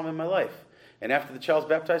never saw them in my life. And after the child's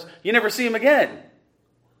baptized, you never see them again.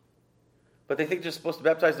 But they think they're supposed to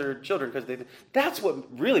baptize their children because that's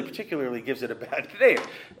what really particularly gives it a bad name.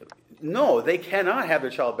 No, they cannot have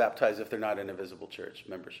their child baptized if they're not in a visible church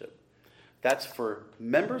membership. That's for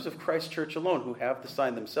members of Christ Church alone who have the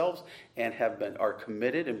sign themselves and are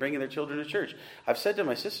committed in bringing their children to church. I've said to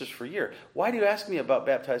my sisters for a year, why do you ask me about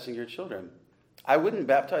baptizing your children? I wouldn't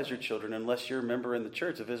baptize your children unless you're a member in the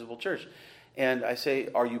church, a visible church. And I say,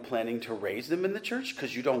 are you planning to raise them in the church?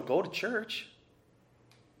 Because you don't go to church.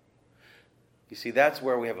 You see, that's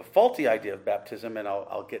where we have a faulty idea of baptism, and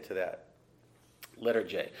I'll get to that. Letter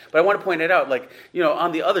J. But I want to point it out,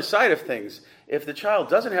 on the other side of things, if the child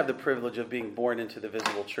doesn't have the privilege of being born into the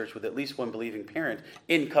visible church with at least one believing parent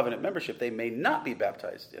in covenant membership, they may not be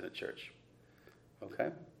baptized in a church. Okay?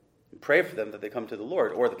 And pray for them that they come to the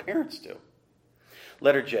Lord, or the parents do.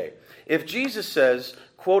 Letter J. If Jesus says,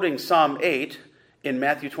 quoting Psalm 8 in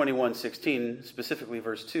Matthew 21:16, specifically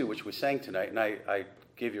verse 2, which we sang tonight, and I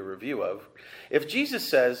gave you a review of, if Jesus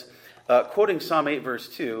says, quoting Psalm 8, verse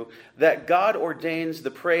 2, that God ordains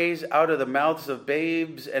the praise out of the mouths of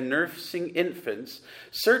babes and nursing infants,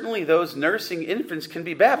 certainly those nursing infants can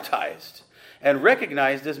be baptized and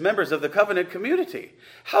recognized as members of the covenant community.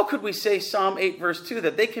 How could we say Psalm 8, verse 2,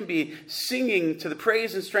 that they can be singing to the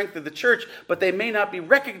praise and strength of the church, but they may not be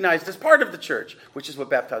recognized as part of the church, which is what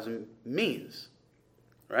baptism means,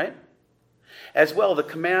 right? As well, the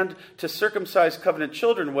command to circumcise covenant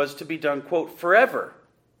children was to be done, quote, forever.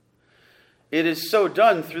 It is so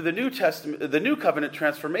done through the New Testament, the New Covenant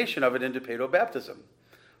transformation of it into paedo baptism.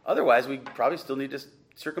 Otherwise, we probably still need to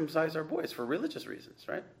circumcise our boys for religious reasons,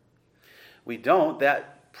 right? We don't.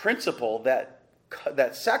 That principle,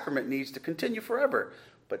 that sacrament needs to continue forever.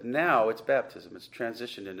 But now it's baptism. It's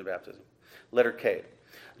transitioned into baptism. Letter K.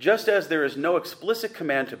 Just as there is no explicit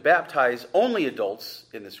command to baptize only adults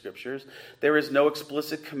in the Scriptures, there is no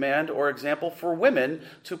explicit command or example for women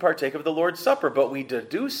to partake of the Lord's Supper, but we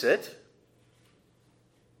deduce it.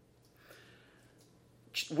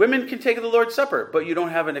 Women can take the Lord's Supper, but you don't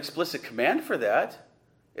have an explicit command for that.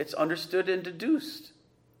 It's understood and deduced.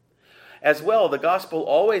 As well, the gospel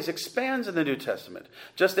always expands in the New Testament.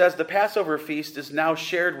 Just as the Passover feast is now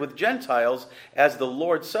shared with Gentiles as the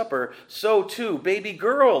Lord's Supper, so too baby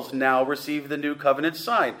girls now receive the new covenant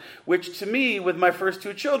sign, which to me, with my first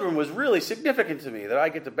two children, was really significant to me, that I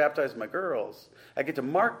get to baptize my girls. I get to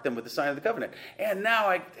mark them with the sign of the covenant. And now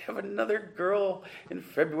I have another girl in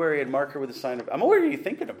February and mark her with the sign of... I'm already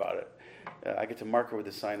thinking about it. I get to mark her with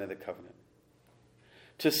the sign of the covenant.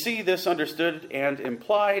 To see this understood and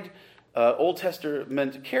implied Old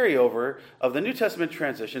Testament carryover of the New Testament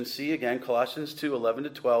transition, see again Colossians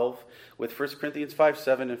 2:11-12 with 1 Corinthians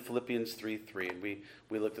 5:7 and Philippians 3:3. And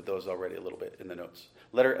we looked at those already a little bit in the notes.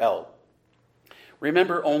 Letter L.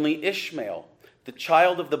 Remember, only Ishmael, the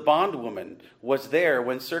child of the bondwoman, was there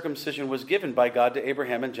when circumcision was given by God to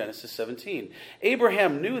Abraham in Genesis 17.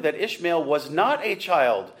 Abraham knew that Ishmael was not a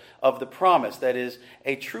child of the promise, that is,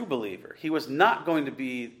 a true believer. He was not going to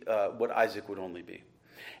be what Isaac would only be.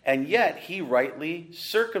 and yet he rightly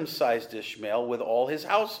circumcised Ishmael with all his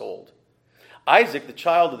household. Isaac, the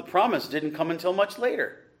child of the promise, didn't come until much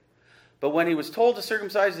later. But when he was told to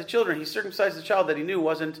circumcise the children, he circumcised the child that he knew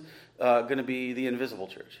wasn't going to be the invisible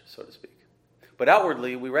church, so to speak. But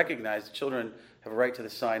outwardly, we recognize the children have a right to the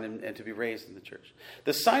sign and to be raised in the church.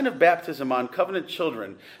 The sign of baptism on covenant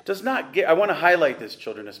children does not I want to highlight this,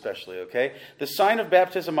 children especially, okay? The sign of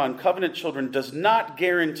baptism on covenant children does not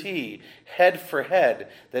guarantee head for head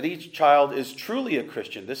that each child is truly a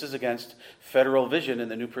Christian. This is against federal vision and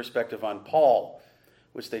the new perspective on Paul,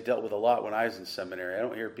 which they dealt with a lot when I was in seminary. I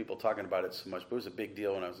don't hear people talking about it so much, but it was a big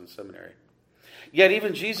deal when I was in seminary. Yet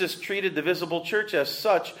even Jesus treated the visible church as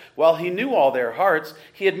such. While he knew all their hearts,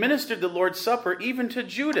 he administered the Lord's Supper even to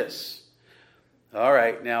Judas. All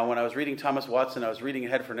right, now when I was reading Thomas Watson, I was reading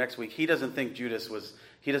ahead for next week. He doesn't think Judas was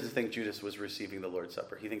receiving the Lord's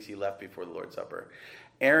Supper. He thinks he left before the Lord's Supper.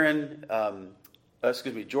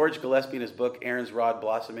 George Gillespie in his book, Aaron's Rod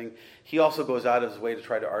Blossoming, he also goes out of his way to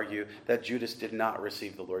try to argue that Judas did not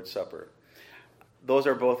receive the Lord's Supper. Those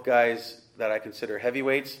are both guys that I consider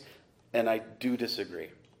heavyweights, and I do disagree.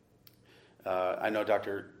 I know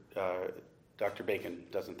Dr. Bacon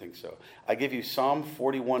doesn't think so. I give you Psalm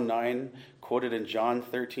 41:9, quoted in John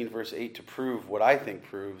 13, verse 8, to prove what I think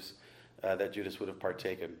proves that Judas would have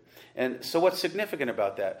partaken. And so what's significant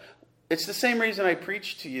about that? It's the same reason I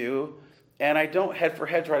preach to you, and I don't head for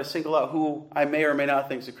head try to single out who I may or may not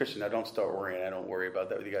think is a Christian. I don't start worrying. I don't worry about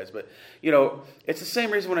that with you guys. But, it's the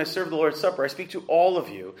same reason when I serve the Lord's Supper, I speak to all of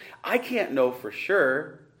you. I can't know for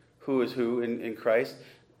sure who is who in Christ.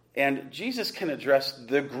 And Jesus can address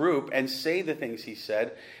the group and say the things he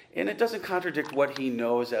said. And it doesn't contradict what he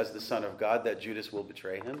knows as the Son of God, that Judas will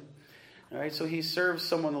betray him. All right, so he serves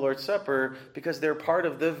someone the Lord's Supper because they're part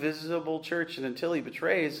of the visible church. And until he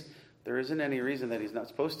betrays, there isn't any reason that he's not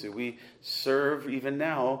supposed to. We serve even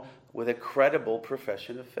now with a credible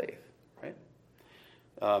profession of faith. Right?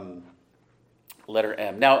 Letter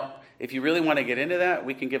M. Now, if you really want to get into that,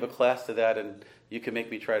 we can give a class to that, and you can make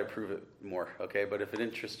me try to prove it more, okay? But if it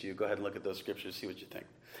interests you, go ahead and look at those scriptures, see what you think.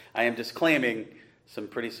 I am disclaiming some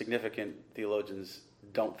pretty significant theologians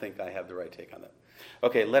don't think I have the right take on that.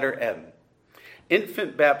 Okay, letter M.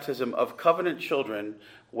 Infant baptism of covenant children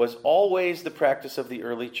was always the practice of the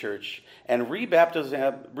early church, and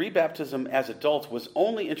rebaptism as adults was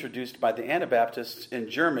only introduced by the Anabaptists in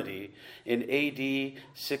Germany in AD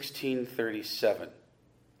 1637.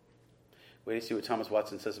 Wait to see what Thomas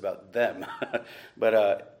Watson says about them.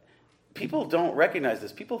 But people don't recognize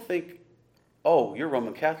this. People think, oh, you're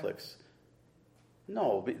Roman Catholics.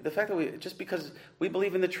 No, the fact that just because we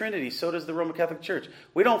believe in the Trinity, so does the Roman Catholic Church.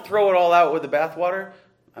 We don't throw it all out with the bathwater.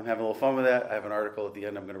 I'm having a little fun with that. I have an article at the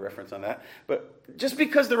end I'm going to reference on that. But just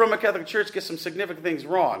because the Roman Catholic Church gets some significant things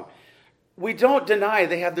wrong, we don't deny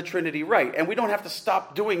they have the Trinity right. And we don't have to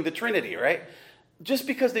stop doing the Trinity, right? Just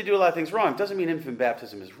because they do a lot of things wrong doesn't mean infant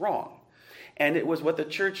baptism is wrong. And it was what the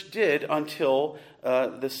church did until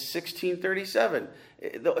the 1637.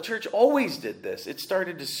 The church always did this. It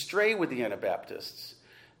started to stray with the Anabaptists.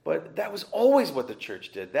 But that was always what the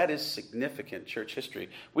church did. That is significant church history.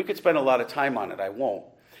 We could spend a lot of time on it. I won't.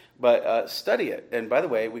 But study it. And by the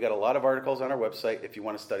way, we got a lot of articles on our website if you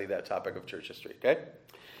want to study that topic of church history. Okay?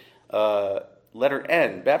 Letter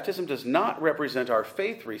N. Baptism does not represent our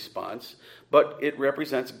faith response, but it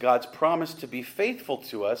represents God's promise to be faithful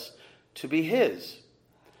to us, to be his.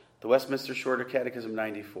 The Westminster Shorter Catechism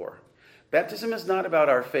 94. Baptism is not about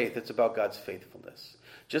our faith, it's about God's faithfulness.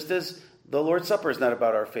 Just as the Lord's Supper is not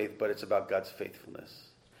about our faith, but it's about God's faithfulness.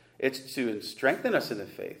 It's to strengthen us in the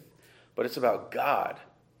faith, but it's about God.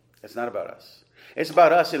 It's not about us. It's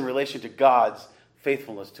about us in relation to God's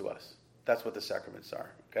faithfulness to us. That's what the sacraments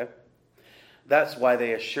are, okay? That's why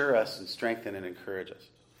they assure us and strengthen and encourage us.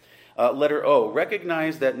 Letter O.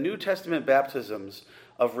 Recognize that New Testament baptisms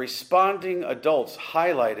of responding adults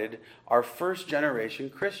highlighted are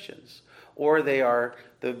first-generation Christians, or they are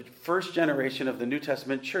the first generation of the New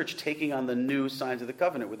Testament church taking on the new signs of the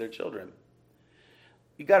covenant with their children.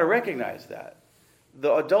 You got to recognize that.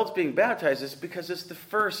 The adults being baptized is because it's the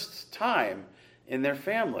first time in their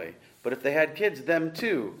family. But if they had kids, them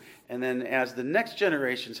too. And then as the next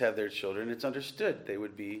generations have their children, it's understood they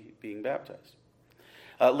would be being baptized.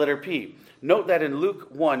 Letter P. Note that in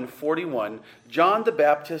Luke 1:41, John the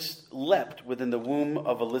Baptist leapt within the womb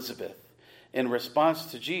of Elizabeth in response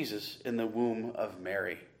to Jesus in the womb of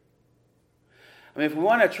Mary. I mean, if we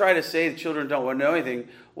want to try to say the children don't want to know anything,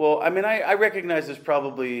 well, I mean, I recognize there's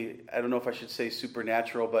probably, I don't know if I should say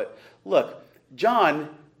supernatural, but look, John,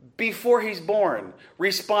 before he's born,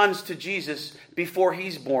 responds to Jesus before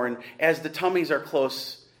he's born as the tummies are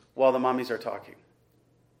close while the mommies are talking.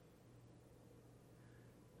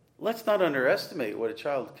 let's not underestimate what a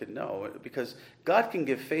child can know, because God can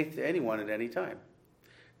give faith to anyone at any time.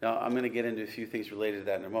 Now, I'm going to get into a few things related to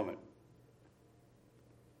that in a moment.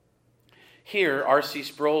 Here, R.C.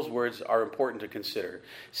 Sproul's words are important to consider.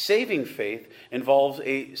 Saving faith involves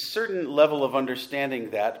a certain level of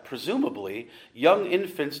understanding that, presumably, young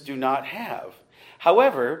infants do not have.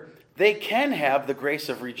 However, they can have the grace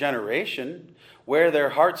of regeneration, where their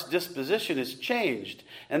heart's disposition is changed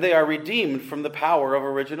and they are redeemed from the power of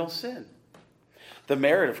original sin. The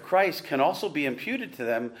merit of Christ can also be imputed to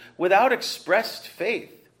them without expressed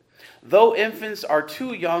faith. Though infants are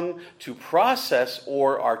too young to process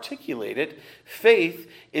or articulate it, faith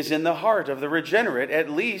is in the heart of the regenerate, at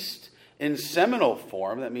least in seminal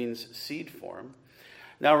form. That means seed form.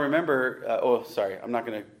 Now remember,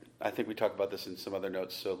 I think we talked about this in some other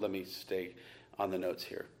notes, so let me stay on the notes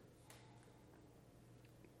here.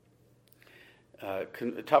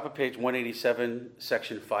 Top of page 187,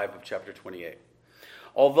 section 5 of chapter 28.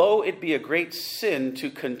 Although it be a great sin to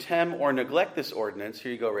contemn or neglect this ordinance,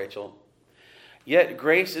 here you go, Rachel, yet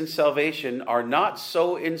grace and salvation are not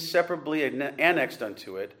so inseparably annexed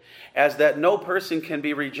unto it, as that no person can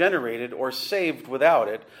be regenerated or saved without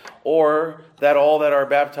it, or that all that are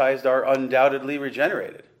baptized are undoubtedly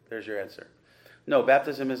regenerated. There's your answer. No,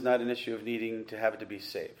 baptism is not an issue of needing to have it to be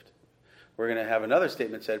saved. We're going to have another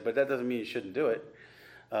statement said, but that doesn't mean you shouldn't do it.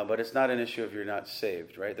 But it's not an issue if you're not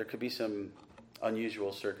saved, right? There could be some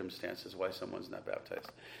unusual circumstances why someone's not baptized.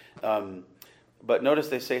 But notice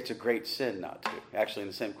they say it's a great sin not to. Actually, in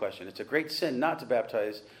the same question, it's a great sin not to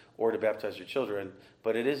baptize or to baptize your children,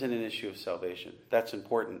 but it isn't an issue of salvation. That's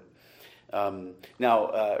important.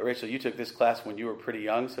 Now, Rachel, you took this class when you were pretty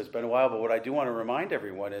young, so it's been a while, but what I do want to remind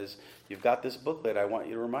everyone is you've got this booklet. I want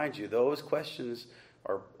you to remind you, those questions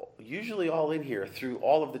are usually all in here through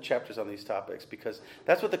all of the chapters on these topics, because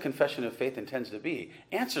that's what the Confession of Faith intends to be,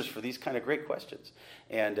 answers for these kind of great questions.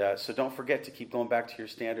 And so don't forget to keep going back to your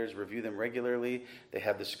standards, review them regularly. They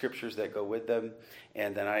have the scriptures that go with them,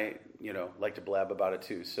 and then I like to blab about it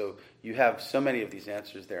too. So you have so many of these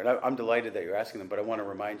answers there, and I'm delighted that you're asking them, but I want to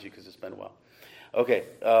remind you because it's been a while. Okay,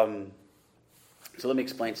 so let me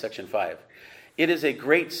explain section 5. It is a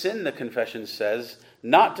great sin, the confession says,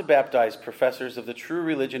 not to baptize professors of the true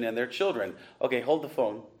religion and their children. Okay, hold the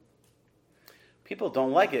phone. People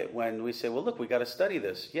don't like it when we say, well, look, we got to study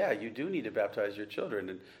this. Yeah, you do need to baptize your children.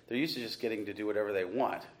 And they're used to just getting to do whatever they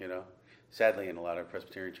want, sadly in a lot of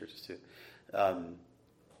Presbyterian churches too.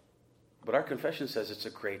 But our confession says it's a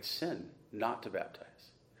great sin not to baptize.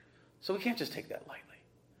 So we can't just take that lightly.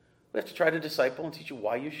 We have to try to disciple and teach you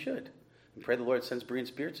why you should. And pray the Lord sends Berean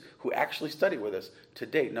spirits who actually study with us. To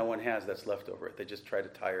date, no one has that's left over it. They just try to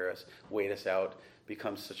tire us, wait us out,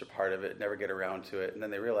 become such a part of it, never get around to it. And then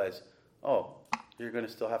they realize, oh, you're going to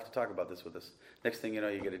still have to talk about this with us. Next thing you know,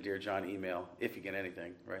 you get a Dear John email, if you get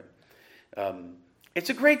anything, right? It's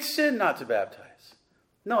a great sin not to baptize.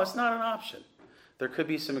 No, it's not an option. There could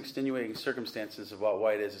be some extenuating circumstances about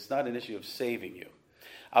why it is. It's not an issue of saving you.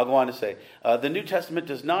 I'll go on to say, the New Testament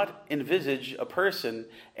does not envisage a person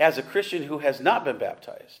as a Christian who has not been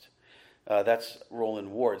baptized. That's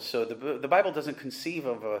Roland Ward. So the Bible doesn't conceive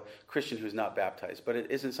of a Christian who's not baptized, but it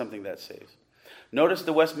isn't something that saves. Notice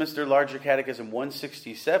the Westminster Larger Catechism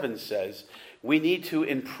 167 says, we need to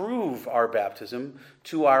improve our baptism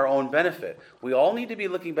to our own benefit. We all need to be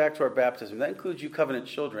looking back to our baptism. That includes you covenant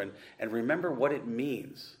children, and remember what it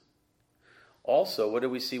means. Also, what do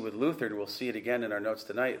we see with Luther? And we'll see it again in our notes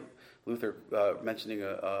tonight. Luther mentioning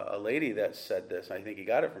a lady that said this. I think he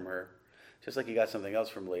got it from her, just like he got something else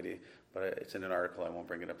from a lady, but it's in an article. I won't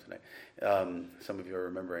bring it up tonight. Some of you are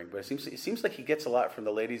remembering. But it seems like he gets a lot from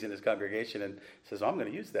the ladies in his congregation and says, oh, I'm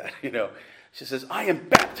going to use that. She says, I am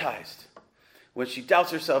baptized. When she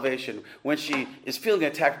doubts her salvation, when she is feeling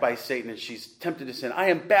attacked by Satan and she's tempted to sin,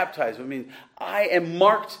 I am baptized. I mean, I am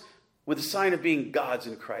marked with the sign of being God's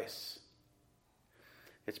in Christ.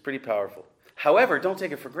 It's pretty powerful. However, don't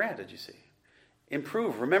take it for granted, you see.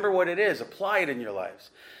 Improve. Remember what it is. Apply it in your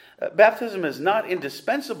lives. Baptism is not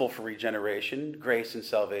indispensable for regeneration, grace, and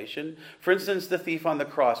salvation. For instance, the thief on the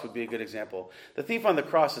cross would be a good example. The thief on the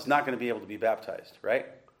cross is not going to be able to be baptized, right?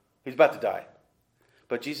 He's about to die.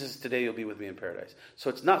 But Jesus, today you'll be with me in paradise. So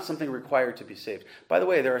it's not something required to be saved. By the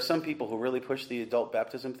way, there are some people who really push the adult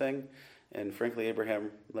baptism thing. And frankly,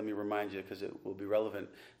 Abraham, let me remind you because it will be relevant.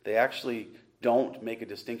 They actually don't make a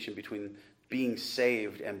distinction between being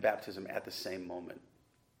saved and baptism at the same moment.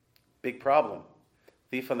 Big problem.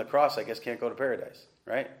 Thief on the cross, I guess, can't go to paradise,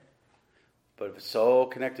 right? But it's so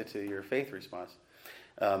connected to your faith response.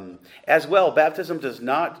 As well, baptism does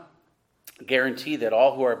not guarantee that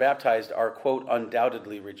all who are baptized are, quote,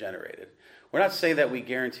 undoubtedly regenerated. We're not saying that we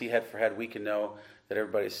guarantee head for head we can know that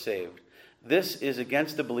everybody's saved. This is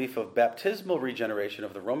against the belief of baptismal regeneration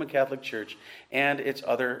of the Roman Catholic Church and its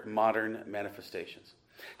other modern manifestations.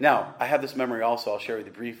 Now, I have this memory also. I'll share with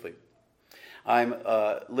you briefly. I'm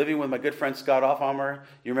living with my good friend Scott Offhammer.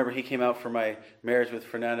 You remember he came out for my marriage with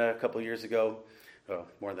Fernanda a couple of years ago. Oh,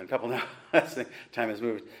 more than a couple now. Time has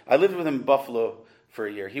moved. I lived with him in Buffalo for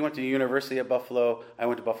a year. He went to the University at Buffalo. I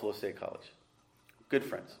went to Buffalo State College. Good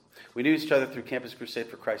friends. We knew each other through Campus Crusade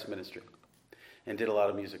for Christ ministry and did a lot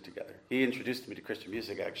of music together. He introduced me to Christian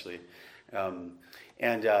music, actually.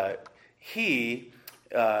 He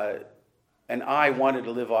and I wanted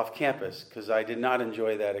to live off campus because I did not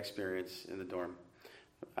enjoy that experience in the dorm.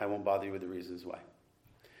 I won't bother you with the reasons why.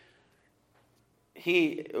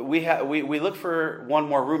 We looked for one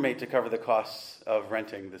more roommate to cover the costs of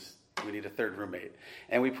renting this. We need a third roommate.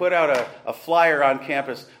 And we put out a flyer on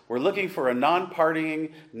campus. We're looking for a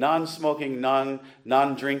non-partying, non-smoking,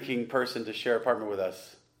 non-drinking person to share an apartment with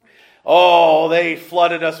us. Oh, they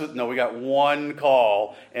flooded us with... No, we got one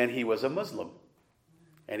call, and he was a Muslim.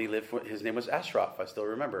 And his name was Ashraf, I still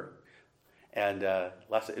remember. And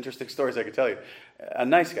lots of interesting stories I could tell you. A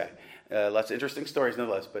nice guy. Lots of interesting stories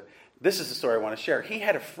nonetheless. But this is the story I want to share. He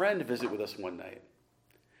had a friend visit with us one night.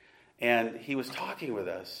 And he was talking with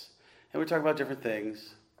us. And we were talking about different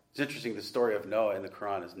things. It's interesting, the story of Noah in the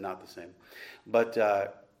Quran is not the same. But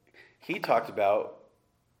he talked about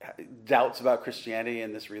doubts about Christianity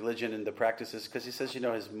and this religion and the practices, because he says,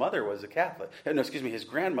 his mother was a Catholic. His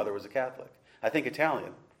grandmother was a Catholic. I think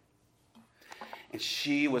Italian. And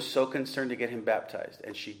she was so concerned to get him baptized.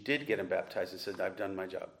 And she did get him baptized and said, I've done my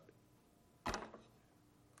job.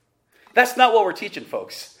 That's not what we're teaching,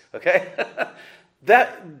 folks. Okay?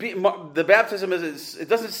 The baptism it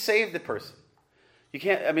doesn't save the person. You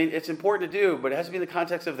can't, it's important to do, but it has to be in the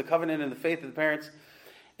context of the covenant and the faith of the parents.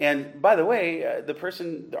 And by the way,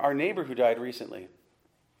 our neighbor who died recently,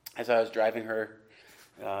 as I was driving her,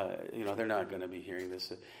 they're not going to be hearing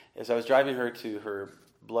this. As I was driving her to her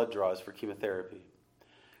blood draws for chemotherapy,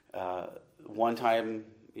 one time,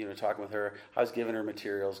 talking with her, I was giving her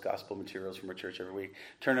gospel materials from her church every week,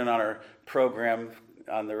 turning on our program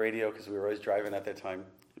on the radio because we were always driving at that time.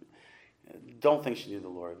 Don't think she knew the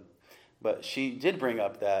Lord. But she did bring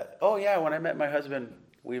up that, when I met my husband,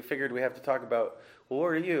 we figured we have to talk about, well,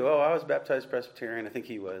 where are you? Oh, I was baptized Presbyterian. I think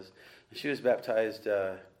he was. And she was baptized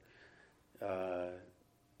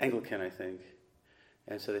Anglican, I think.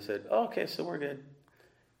 And so they said, okay, so we're good.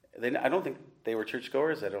 I don't think they were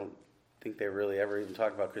churchgoers. I don't think they really ever even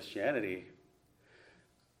talked about Christianity.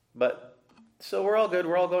 But, so we're all good.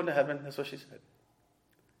 We're all going to heaven. That's what she said.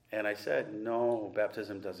 And I said, no,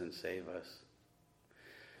 baptism doesn't save us.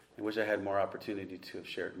 I wish I had more opportunity to have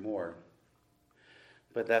shared more.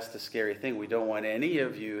 But that's the scary thing. We don't want any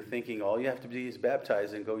of you thinking all you have to do is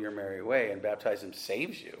baptize and go your merry way, and baptism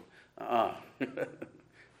saves you.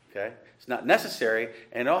 Okay? It's not necessary,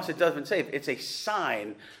 and also it doesn't save. It's a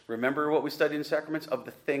sign, remember what we studied in sacraments, of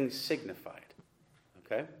the things signified.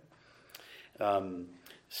 Okay?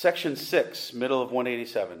 Section 6, middle of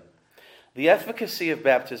 187. The efficacy of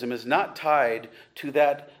baptism is not tied to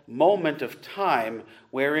that moment of time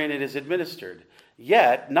wherein it is administered.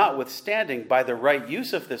 Yet, notwithstanding, by the right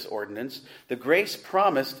use of this ordinance, the grace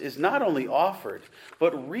promised is not only offered,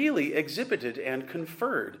 but really exhibited and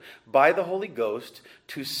conferred by the Holy Ghost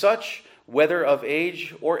to such, whether of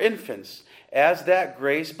age or infants, as that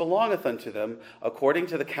grace belongeth unto them, according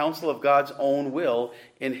to the counsel of God's own will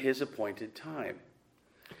in his appointed time.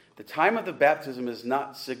 The time of the baptism is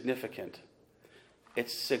not significant.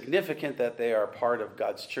 It's significant that they are part of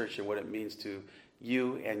God's church and what it means to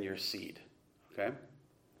you and your seed. Okay?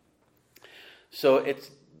 So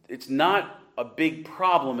it's not a big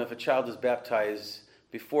problem if a child is baptized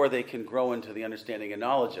before they can grow into the understanding and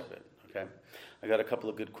knowledge of it. Okay? I got a couple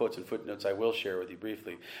of good quotes and footnotes I will share with you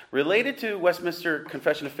briefly. Related to Westminster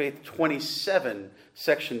Confession of Faith 27,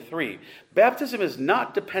 Section 3, baptism is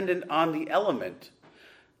not dependent on the element.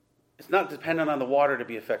 It's not dependent on the water to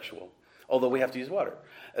be effectual, although we have to use water.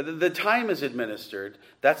 The time is administered.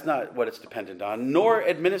 That's not what it's dependent on, nor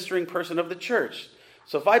administering person of the church.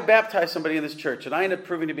 So if I baptize somebody in this church and I end up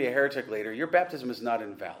proving to be a heretic later, your baptism is not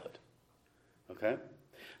invalid. Okay?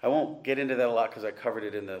 I won't get into that a lot because I covered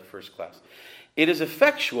it in the first class. It is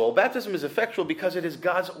effectual. Baptism is effectual because it is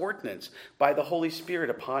God's ordinance by the Holy Spirit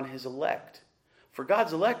upon his elect. For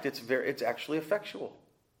God's elect, it's actually effectual.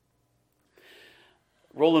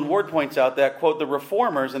 Roland Ward points out that, quote, the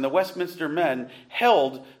Reformers and the Westminster men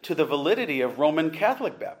held to the validity of Roman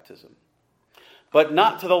Catholic baptism. but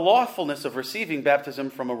not to the lawfulness of receiving baptism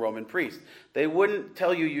from a Roman priest. They wouldn't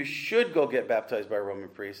tell you you should go get baptized by a Roman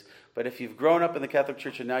priest, but if you've grown up in the Catholic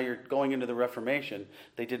Church and now you're going into the Reformation,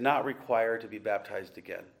 they did not require to be baptized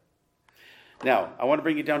again. Now, I want to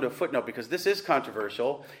bring you down to a footnote because this is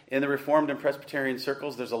controversial. In the Reformed and Presbyterian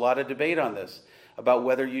circles, there's a lot of debate on this, about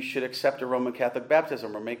whether you should accept a Roman Catholic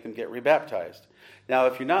baptism or make them get rebaptized. Now,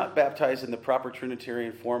 if you're not baptized in the proper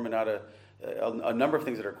Trinitarian form and not a number of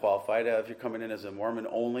things that are qualified, if you're coming in as a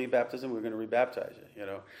Mormon-only baptism, we're going to rebaptize you.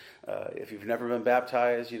 If you've never been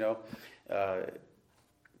baptized,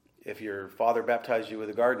 if your father baptized you with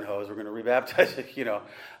a garden hose, we're going to rebaptize you.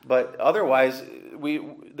 But otherwise,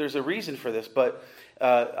 there's a reason for this. But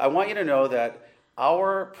I want you to know that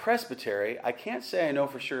our presbytery, I can't say I know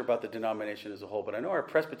for sure about the denomination as a whole, but I know our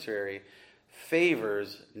presbytery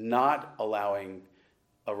favors not allowing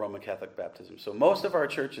a Roman Catholic baptism. So most of our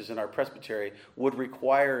churches in our presbytery would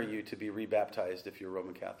require you to be rebaptized if you're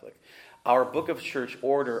Roman Catholic. Our Book of Church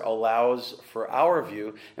Order allows for our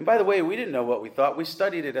view, and by the way, we didn't know what we thought. We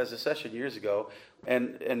studied it as a session years ago,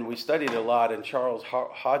 and we studied a lot in Charles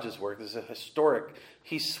Hodge's work. This is a historic,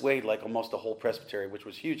 he swayed like almost the whole presbytery, which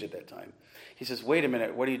was huge at that time. He says, wait a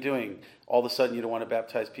minute, what are you doing? All of a sudden you don't want to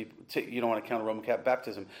baptize people, you don't want to count a Roman Catholic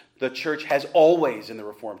baptism. The church has always, in the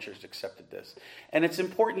Reformed Church, accepted this. And it's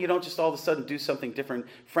important you don't just all of a sudden do something different,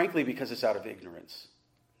 frankly, because it's out of ignorance.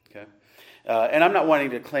 Okay? And I'm not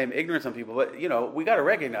wanting to claim ignorance on people, but, we got to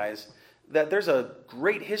recognize that there's a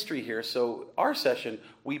great history here. So our session,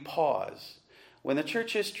 we pause. When the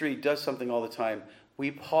church history does something all the time,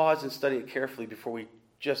 we pause and study it carefully before we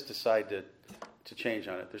just decide to change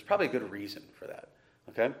on it. There's probably a good reason for that.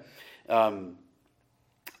 Okay?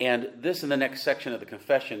 And this in the next section of the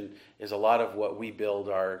confession is a lot of what we build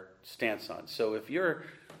our stance on. So if you're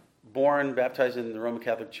born, baptized in the Roman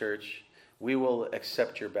Catholic Church, we will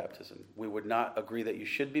accept your baptism. We would not agree that you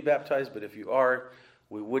should be baptized, but if you are,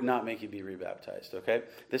 we would not make you be rebaptized. Okay?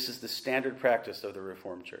 This is the standard practice of the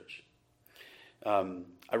Reformed Church.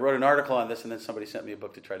 I wrote an article on this, and then somebody sent me a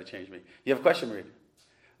book to try to change me. You have a question, Marie?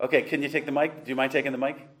 Okay, can you take the mic? Do you mind taking the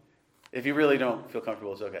mic? If you really don't feel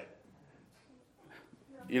comfortable, it's okay.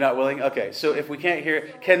 You're not willing? Okay, so if we can't hear,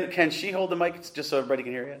 can she hold the mic just so everybody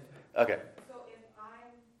can hear you? Okay. So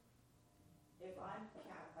if I'm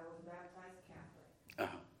Catholic, I was baptized Catholic,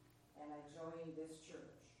 and I joined this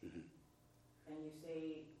church, and you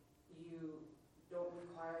say you don't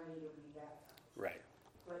require me to be baptized. Right.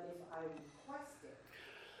 But if I request it.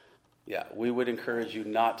 Yeah, we would encourage you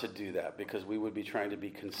not to do that because we would be trying to be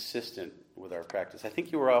consistent with our practice. I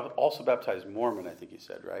think you were also baptized Mormon, I think you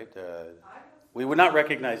said, right? We would not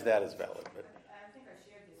recognize that as valid. But. I think I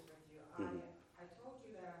shared this with you. I told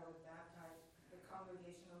you that I was baptized in the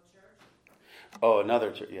Congregational Church. Oh,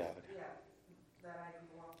 another church, yeah. Yeah, that I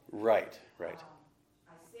belong to. Right.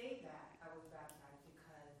 I say that I was baptized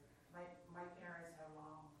because my parents have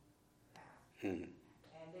long passed. And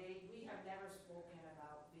we have never spoken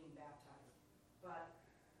about being baptized. But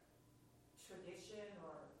tradition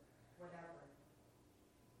or whatever,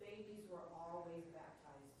 babies were always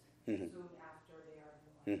baptized soon after they are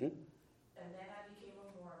born. And then I became a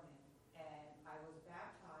Mormon, and I was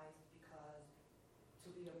baptized because to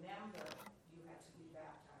be a member, you had to be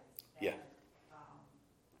baptized. Yeah.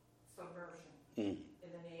 Submersion in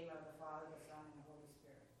the name of the Father, the Son, and the Holy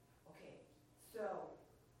Spirit. Okay, so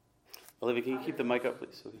Olivia, can you keep the mic up,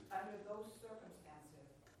 please? Okay. under those circumstances,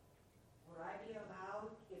 would I be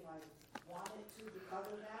allowed if I wanted to because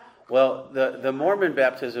of that? Well, the Mormon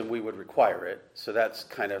baptism, we would require it, so that's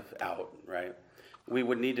kind of out, right? We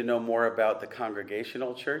would need to know more about the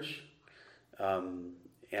Congregational Church,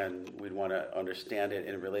 and we'd want to understand it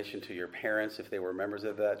in relation to your parents if they were members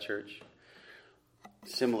of that church.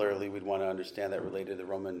 Similarly, we'd want to understand that related to the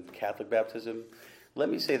Roman Catholic baptism. Let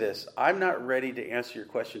me say this. I'm not ready to answer your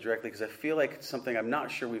question directly because I feel like it's something I'm not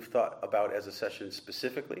sure we've thought about as a session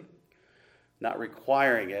specifically. Not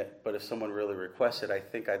requiring it, but if someone really requests it, I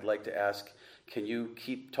think I'd like to ask, can you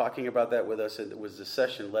keep talking about that with us? And it was the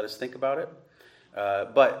session, let us think about it.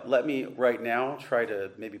 But let me right now try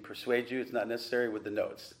to maybe persuade you. It's not necessary with the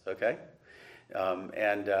notes, okay?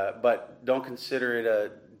 But don't consider it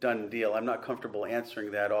a done deal. I'm not comfortable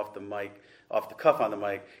answering that off the cuff on the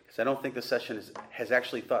mic, because I don't think the session has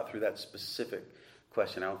actually thought through that specific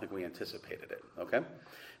question. I don't think we anticipated it, okay?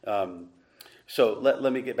 So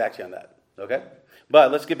let me get back to you on that, okay?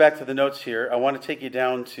 But let's get back to the notes here. I want to take you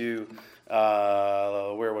down to,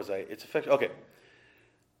 where was I? It's effective, okay.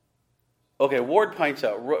 Okay, Ward points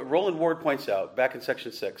out, Roland Ward points out, back in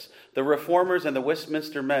section 6, the Reformers and the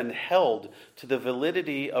Westminster men held to the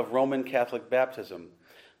validity of Roman Catholic baptism,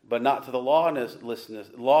 but not to the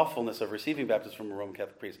lawfulness of receiving baptism from a Roman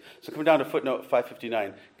Catholic priest. So coming down to footnote 559,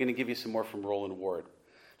 I'm going to give you some more from Roland Ward.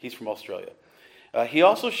 He's from Australia. He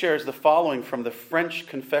also shares the following from the French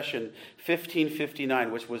Confession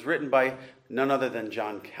 1559, which was written by none other than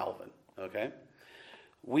John Calvin. Okay?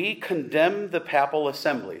 We condemn the papal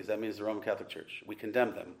assemblies. That means the Roman Catholic Church. We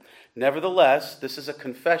condemn them. Nevertheless, this is a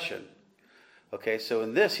confession. Okay, so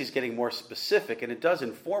in this, he's getting more specific, and it does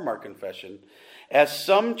inform our confession. As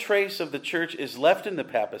some trace of the church is left in the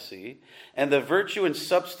papacy, and the virtue and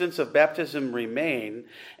substance of baptism remain,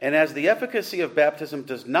 and as the efficacy of baptism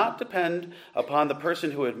does not depend upon the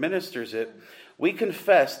person who administers it, we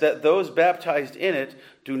confess that those baptized in it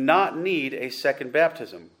do not need a second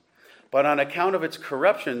baptism. But on account of its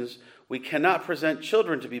corruptions, we cannot present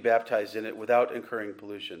children to be baptized in it without incurring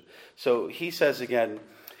pollution. So he says again,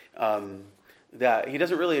 that he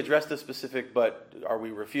doesn't really address the specific, but are we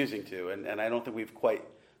refusing to? And I don't think we've quite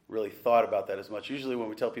really thought about that as much. Usually when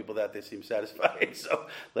we tell people that, they seem satisfied. So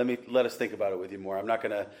let us think about it with you more.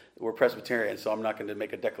 We're Presbyterian, so I'm not going to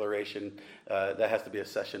make a declaration. That has to be a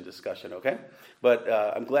session discussion, okay? But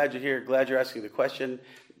I'm glad you're here, glad you're asking the question,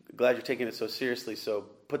 glad you're taking it so seriously. So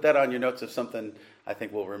put that on your notes as something I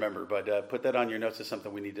think we'll remember, but put that on your notes as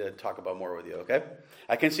something we need to talk about more with you, okay?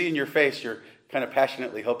 I can see in your face you're kind of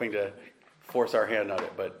passionately hoping to force our hand on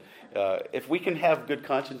it, but if we can have good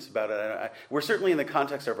conscience about it, we're certainly in the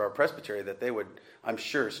context of our presbytery that they would, I'm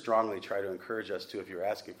sure, strongly try to encourage us to if you're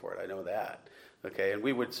asking for it. I know that, okay? And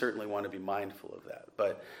we would certainly want to be mindful of that,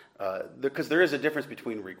 but because there is a difference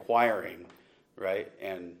between requiring, right,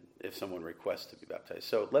 and if someone requests to be baptized.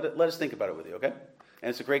 So let us think about it with you, okay? And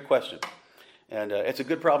it's a great question, and it's a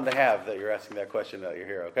good problem to have that you're asking that question that you're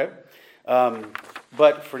here, okay?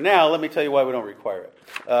 But for now, let me tell you why we don't require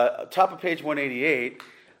it. Top of page 188.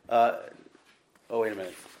 Wait a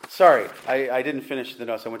minute. Sorry, I didn't finish the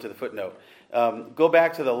notes. I went to the footnote. Go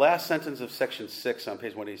back to the last sentence of section 6 on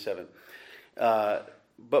page 187.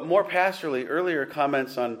 But more pastorally, earlier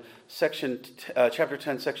comments on chapter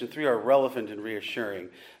 10, section 3 are relevant and reassuring.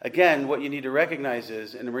 Again, what you need to recognize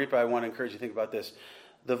is, and Maripa, I want to encourage you to think about this,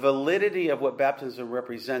 the validity of what baptism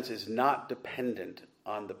represents is not dependent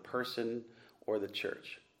on the person or the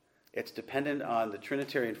church. It's dependent on the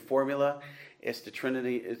Trinitarian formula. It's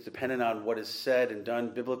dependent on what is said and done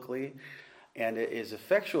biblically, and it is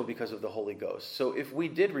effectual because of the Holy Ghost. So if we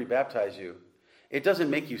did rebaptize you, it doesn't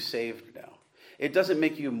make you saved now. It doesn't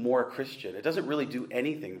make you more Christian. It doesn't really do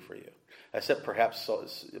anything for you, except perhaps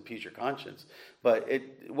appease your conscience. But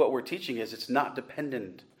what we're teaching is it's not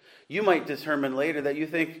dependent. You might determine later that you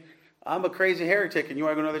think, I'm a crazy heretic and you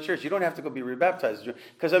want to go to another church. You don't have to go be rebaptized.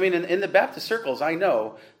 Because, in the Baptist circles, I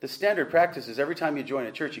know the standard practice is every time you join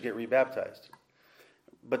a church, you get rebaptized.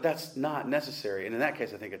 But that's not necessary. And in that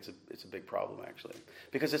case, I think it's a big problem, actually.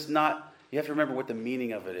 Because it's not, you have to remember what the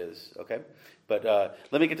meaning of it is, okay? But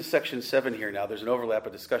let me get to section 7 here now. There's an overlap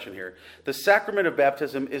of discussion here. The sacrament of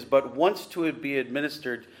baptism is but once to be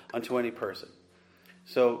administered unto any person.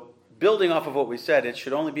 So, building off of what we said, it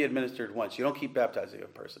should only be administered once. You don't keep baptizing a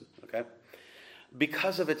person, okay?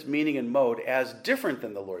 Because of its meaning and mode as different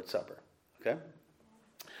than the Lord's Supper, okay?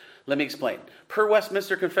 Let me explain. Per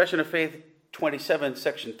Westminster Confession of Faith 27,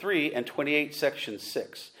 section 3, and 28, section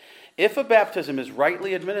 6, if a baptism is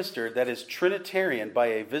rightly administered, that is Trinitarian, by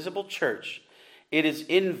a visible church, it is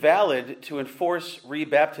invalid to enforce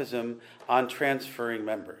rebaptism on transferring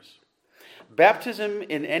members. Baptism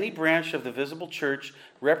in any branch of the visible church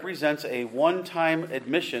represents a one-time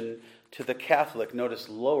admission to the Catholic, notice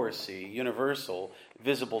lower c, universal,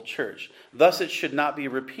 visible church. Thus it should not be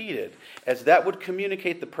repeated, as that would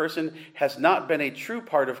communicate the person has not been a true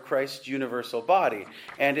part of Christ's universal body,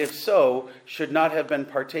 and if so, should not have been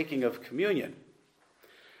partaking of communion.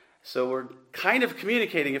 So we're kind of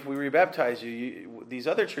communicating, if we rebaptize you, these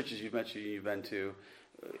other churches you've mentioned you've been to,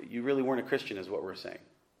 you really weren't a Christian is what we're saying.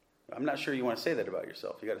 I'm not sure you want to say that about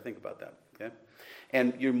yourself. You got to think about that, okay?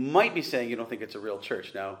 And you might be saying you don't think it's a real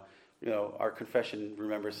church. Now, our confession,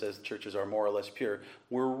 remember, says churches are more or less pure.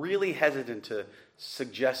 We're really hesitant to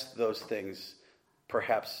suggest those things,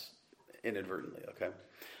 perhaps inadvertently, okay?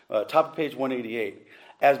 Top of page 188.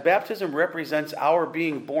 As baptism represents our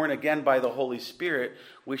being born again by the Holy Spirit,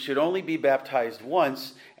 we should only be baptized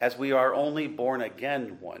once, as we are only born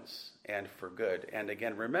again once, and for good. And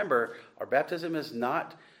again, remember, our baptism is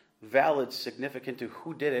not valid, significant to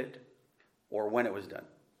who did it or when it was done.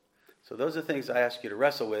 So those are things I ask you to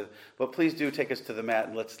wrestle with, but please do take us to the mat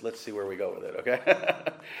and let's see where we go with it,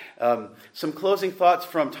 okay? Some closing thoughts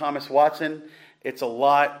from Thomas Watson. It's a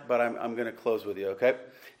lot, but I'm going to close with you, okay?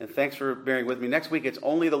 And thanks for bearing with me. Next week, it's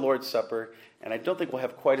only the Lord's Supper, and I don't think we'll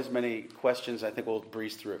have quite as many questions. I think we'll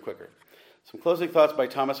breeze through it quicker. Some closing thoughts by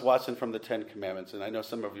Thomas Watson from the Ten Commandments, and I know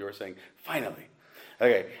some of you are saying, finally.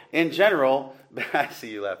 Okay, in general, I see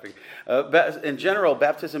you laughing. In general,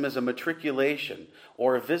 baptism is a matriculation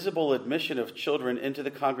or a visible admission of children into the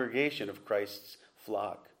congregation of Christ's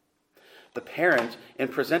flock. The parent, in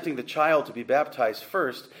presenting the child to be baptized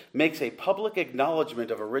first, makes a public acknowledgement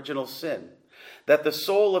of original sin, that the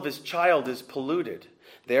soul of his child is polluted,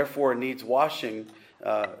 therefore needs washing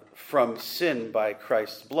from sin by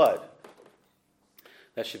Christ's blood.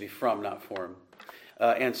 That should be from, not form.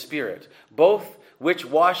 And spirit, both which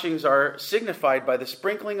washings are signified by the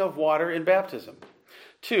sprinkling of water in baptism.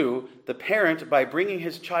 2, the parent, by bringing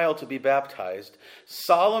his child to be baptized,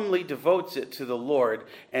 solemnly devotes it to the Lord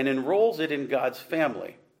and enrolls it in God's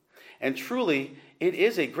family. And truly, it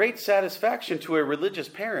is a great satisfaction to a religious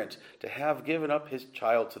parent to have given up his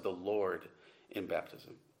child to the Lord in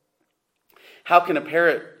baptism. How can a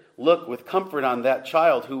parent look with comfort on that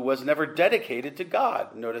child who was never dedicated to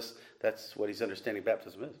God? Notice that's what he's understanding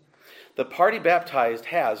baptism is. The party baptized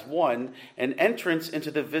has, 1, an entrance into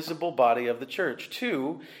the visible body of the church.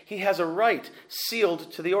 2, he has a right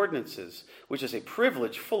sealed to the ordinances, which is a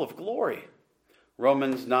privilege full of glory.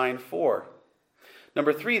 Romans 9:4.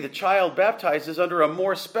 Number 3, the child baptized is under a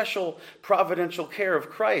more special providential care of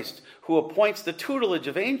Christ, who appoints the tutelage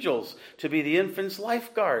of angels to be the infant's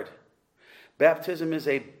lifeguard. Baptism is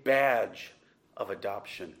a badge of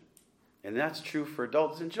adoption. And that's true for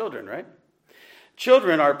adults and children, right?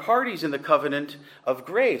 Children are parties in the covenant of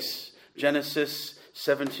grace. Genesis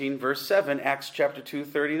 17, verse 7, Acts chapter 2,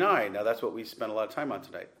 39. Now that's what we spent a lot of time on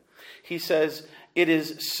tonight. He says, it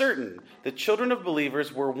is certain the children of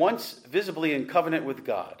believers were once visibly in covenant with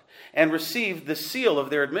God and received the seal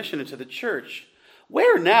of their admission into the church.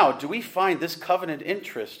 Where now do we find this covenant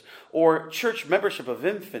interest or church membership of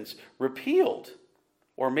infants repealed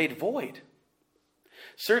or made void?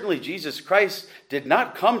 Certainly, Jesus Christ did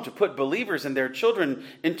not come to put believers and their children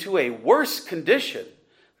into a worse condition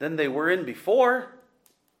than they were in before.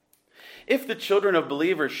 If the children of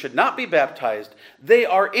believers should not be baptized, they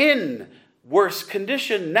are in worse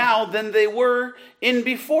condition now than they were in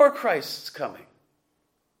before Christ's coming.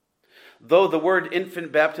 Though the word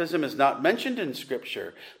infant baptism is not mentioned in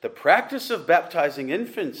Scripture, the practice of baptizing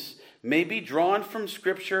infants may be drawn from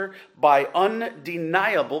Scripture by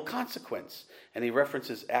undeniable consequence. And he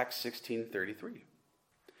references Acts 16:33.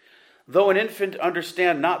 Though an infant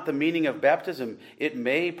understand not the meaning of baptism, it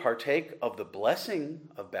may partake of the blessing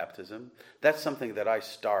of baptism. That's something that I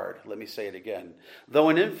starred. Let me say it again. Though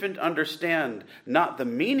an infant understand not the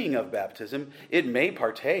meaning of baptism, it may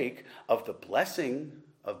partake of the blessing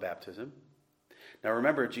of baptism. Now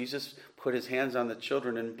remember, Jesus put his hands on the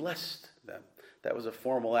children and blessed them. That was a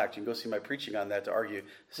formal act. You can go see my preaching on that to argue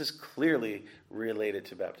this is clearly related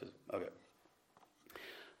to baptism. Okay.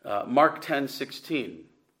 Mark 10:16.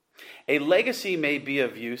 A legacy may be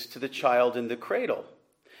of use to the child in the cradle.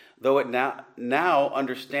 Though it now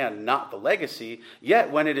understand not the legacy,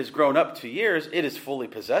 yet when it is grown up to years, it is fully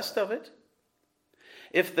possessed of it.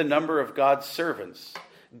 If the number of God's servants,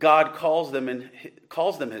 God calls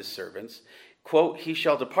them his servants, quote, he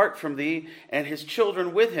shall depart from thee and his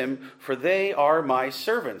children with him, for they are my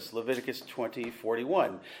servants. Leviticus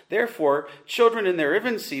 20:41. Therefore, children in their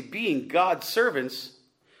infancy being God's servants,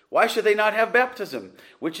 why should they not have baptism,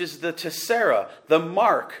 which is the tessera, the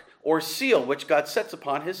mark or seal which God sets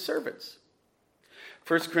upon his servants?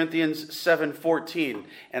 1 Corinthians 7:14,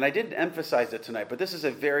 and I didn't emphasize it tonight, but this is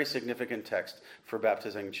a very significant text for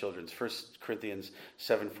baptizing children. 1 Corinthians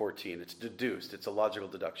 7:14. It's deduced. It's a logical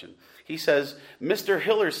deduction. He says, Mr.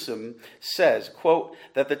 Hillersum says, quote,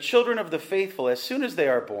 that the children of the faithful, as soon as they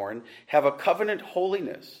are born, have a covenant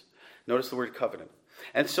holiness. Notice the word covenant.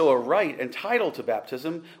 And so a rite and title to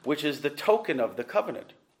baptism, which is the token of the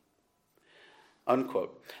covenant.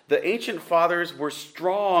 Unquote. The ancient fathers were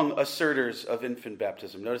strong asserters of infant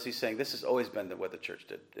baptism. Notice he's saying this has always been what the church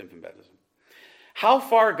did, infant baptism. How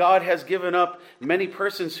far God has given up many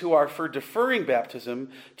persons who are for deferring baptism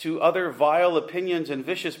to other vile opinions and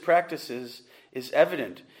vicious practices is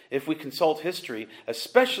evident if we consult history,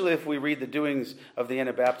 especially if we read the doings of the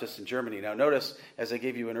Anabaptists in Germany. Now notice, as I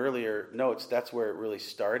gave you in earlier notes, that's where it really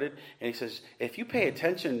started. And he says, if you pay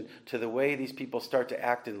attention to the way these people start to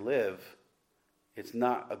act and live, it's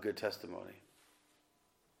not a good testimony.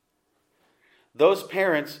 Those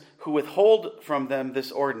parents who withhold from them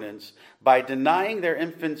this ordinance by denying their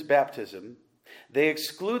infants' baptism, they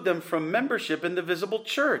exclude them from membership in the visible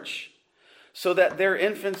church, so that their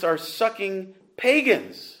infants are sucking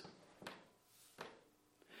pagans.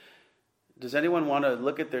 Does anyone want to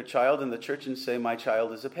look at their child in the church and say, my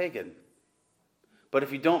child is a pagan? But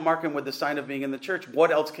if you don't mark him with the sign of being in the church,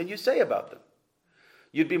 what else can you say about them?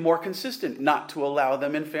 You'd be more consistent not to allow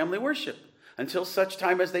them in family worship until such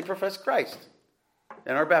time as they profess Christ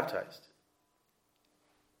and are baptized.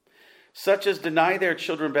 Such as deny their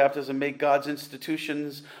children baptism make God's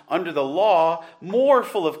institutions under the law more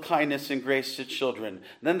full of kindness and grace to children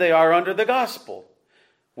than they are under the gospel,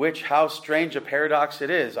 which, how strange a paradox it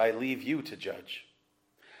is, I leave you to judge.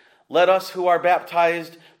 Let us who are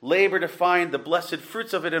baptized labor to find the blessed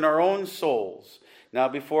fruits of it in our own souls. Now,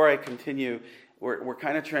 before I continue, we're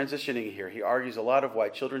kind of transitioning here. He argues a lot of why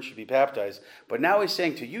children should be baptized, but now he's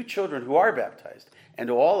saying to you children who are baptized, and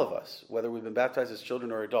to all of us, whether we've been baptized as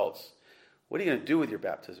children or adults, what are you going to do with your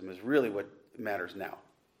baptism is really what matters now.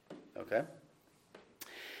 Okay?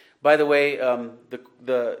 By the way,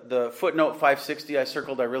 the footnote 560 I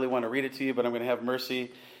circled, I really want to read it to you, but I'm going to have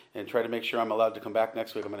mercy and try to make sure I'm allowed to come back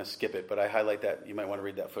next week. I'm going to skip it, but I highlight that. You might want to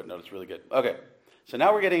read that footnote. It's really good. Okay, so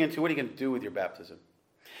now we're getting into what are you going to do with your baptism.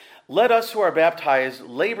 Let us who are baptized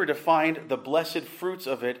labor to find the blessed fruits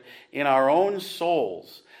of it in our own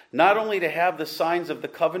souls, not only to have the signs of the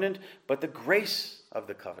covenant, but the grace of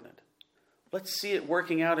the covenant. Let's see it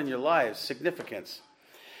working out in your lives, significance.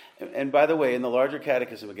 And by the way, in the larger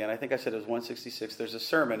catechism, again, I think I said it was 166, there's a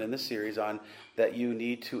sermon in this series on that you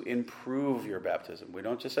need to improve your baptism. We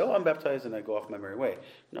don't just say, I'm baptized and I go off my merry way.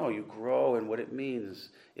 No, you grow in what it means.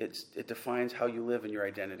 It defines how you live in your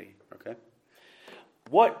identity, okay?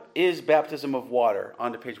 What is baptism of water?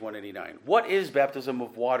 On to page 189. What is baptism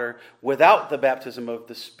of water without the baptism of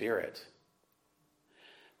the Spirit?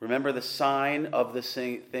 Remember, the sign of the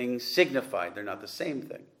thing signified. They're not the same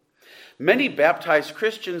thing. Many baptized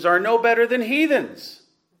Christians are no better than heathens.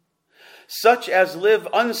 Such as live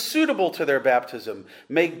unsuitable to their baptism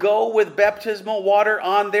may go with baptismal water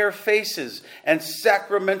on their faces and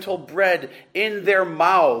sacramental bread in their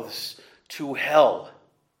mouths to hell.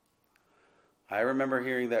 I remember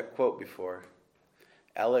hearing that quote before.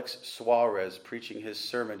 Alex Suarez preaching his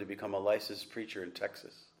sermon to become a licensed preacher in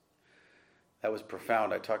Texas. That was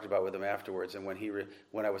profound. I talked about it with him afterwards, and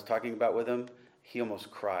when I was talking about it with him, he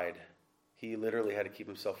almost cried. He literally had to keep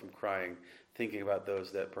himself from crying, thinking about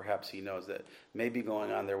those that perhaps he knows that may be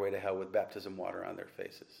going on their way to hell with baptism water on their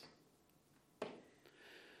faces.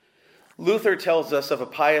 Luther tells us of a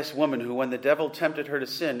pious woman who, when the devil tempted her to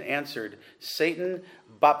sin, answered, Satan,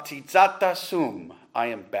 baptizata sum, I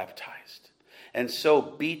am baptized, and so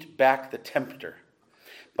beat back the tempter.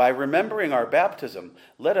 By remembering our baptism,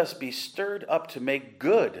 let us be stirred up to make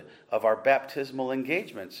good of our baptismal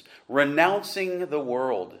engagements, renouncing the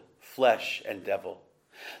world, flesh, and devil.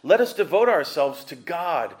 Let us devote ourselves to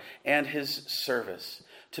God and his service.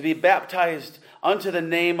 To be baptized unto the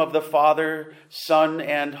name of the Father, Son,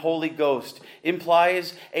 and Holy Ghost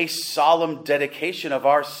implies a solemn dedication of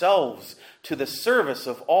ourselves to the service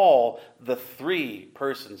of all the three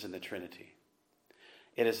persons in the Trinity.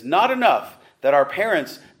 It is not enough that our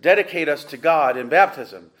parents dedicate us to God in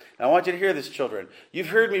baptism. Now, I want you to hear this, children. You've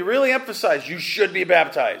heard me really emphasize you should be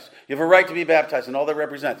baptized. You have a right to be baptized and all that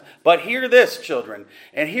represents. But hear this, children,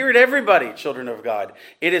 and hear it everybody, children of God.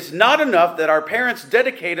 It is not enough that our parents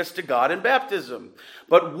dedicate us to God in baptism,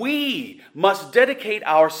 but we must dedicate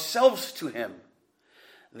ourselves to him.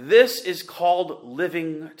 This is called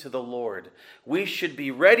living to the Lord. We should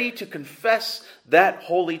be ready to confess that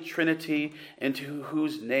Holy Trinity into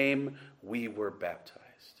whose name we were baptized.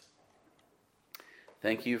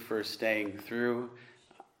 Thank you for staying through.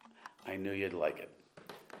 I knew you'd like it.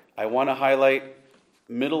 I want to highlight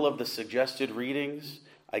middle of the suggested readings.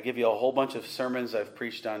 I give you a whole bunch of sermons I've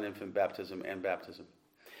preached on infant baptism and baptism.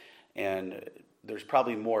 And there's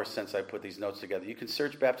probably more since I put these notes together. You can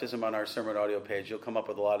search baptism on our sermon audio page. You'll come up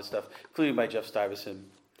with a lot of stuff, including by Jeff Stuyvesant.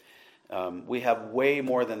 We have way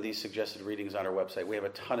more than these suggested readings on our website. We have a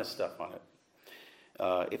ton of stuff on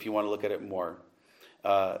it, if you want to look at it more.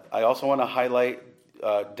 I also want to highlight,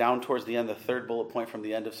 down towards the end, the third bullet point from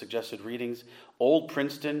the end of suggested readings. Old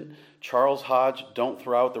Princeton, Charles Hodge, Don't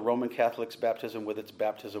Throw Out the Roman Catholic's Baptism with Its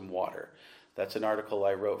Baptism Water. That's an article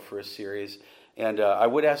I wrote for a series. And I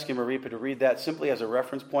would ask you, Maripa, to read that simply as a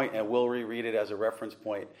reference point, and we'll reread it as a reference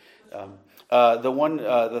point.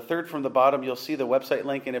 The third from the bottom, you'll see the website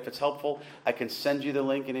link, and if it's helpful, I can send you the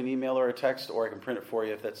link in an email or a text, or I can print it for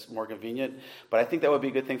you if that's more convenient. But I think that would be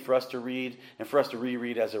a good thing for us to read and for us to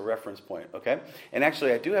reread as a reference point, okay? And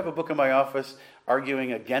actually, I do have a book in my office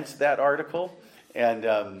arguing against that article, and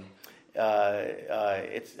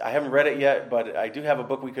I haven't read it yet, but I do have a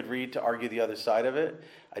book we could read to argue the other side of it.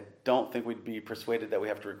 I don't think we'd be persuaded that we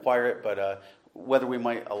have to require it, but whether we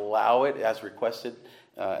might allow it as requested,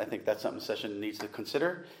 I think that's something the session needs to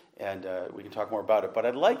consider, and we can talk more about it. But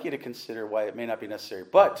I'd like you to consider why it may not be necessary.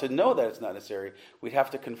 But to know that it's not necessary, we'd have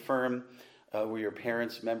to confirm were your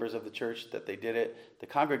parents members of the church, that they did it. The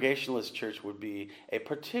Congregationalist church would be a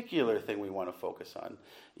particular thing we want to focus on.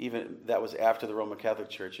 Even that was after the Roman Catholic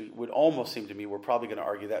Church. It would almost seem to me we're probably going to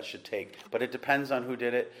argue that should take. But it depends on who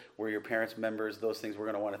did it, were your parents members, those things. We're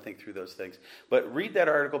going to want to think through those things. But read that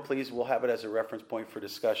article, please. We'll have it as a reference point for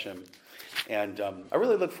discussion. And I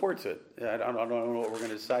really look forward to it. I don't know what we're going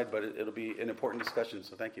to decide, but it'll be an important discussion,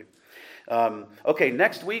 so thank you. Okay,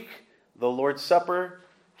 next week, the Lord's Supper.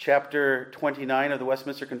 Chapter 29 of the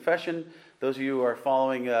Westminster Confession. Those of you who are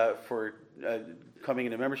following for coming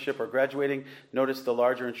into membership or graduating, notice the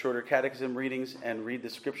larger and shorter catechism readings and read the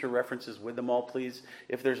scripture references with them all, please.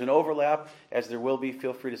 If there's an overlap, as there will be,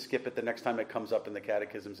 feel free to skip it the next time it comes up in the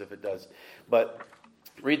catechisms if it does. But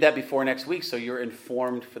read that before next week so you're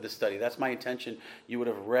informed for the study. That's my intention. You would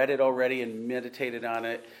have read it already and meditated on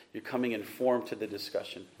it. You're coming informed to the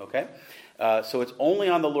discussion, okay? So it's only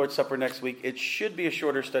on the Lord's Supper next week. It should be a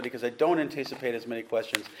shorter study because I don't anticipate as many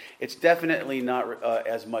questions. It's definitely not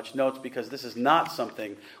as much notes because this is not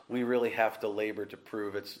something we really have to labor to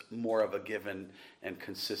prove. It's more of a given and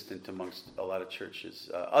consistent amongst a lot of churches,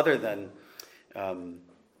 other than...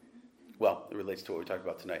 Well, it relates to what we talked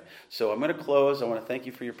about tonight. So I'm going to close. I want to thank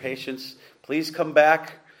you for your patience. Please come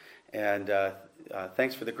back, and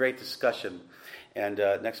thanks for the great discussion. And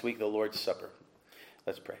next week, the Lord's Supper.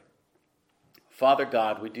 Let's pray. Father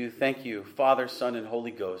God, we do thank you, Father, Son, and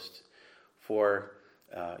Holy Ghost, for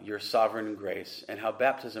your sovereign grace and how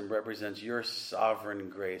baptism represents your sovereign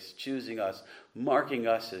grace, choosing us, marking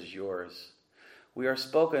us as yours. We are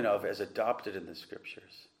spoken of as adopted in the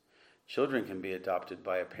Scriptures. Children can be adopted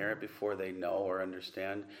by a parent before they know or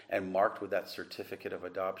understand and marked with that certificate of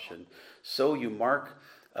adoption. So you mark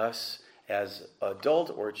us as adult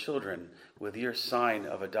or children with your sign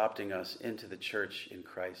of adopting us into the church in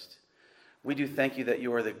Christ. We do thank you that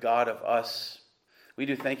you are the God of us. We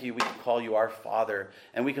do thank you we can call you our Father,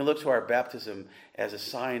 and we can look to our baptism as a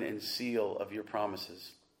sign and seal of your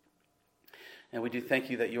promises. And we do thank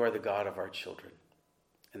you that you are the God of our children,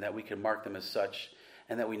 and that we can mark them as such,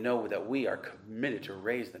 and that we know that we are committed to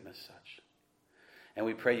raise them as such. And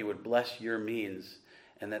we pray you would bless your means,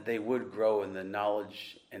 and that they would grow in the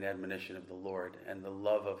knowledge and admonition of the Lord and the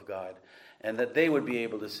love of God, and that they would be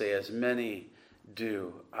able to say, as many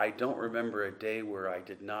do, I don't remember a day where I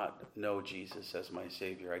did not know Jesus as my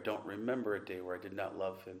Savior. I don't remember a day where I did not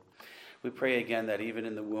love him. We pray again that even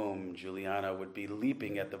in the womb, Juliana would be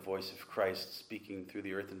leaping at the voice of Christ speaking through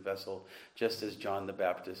the earthen vessel, just as John the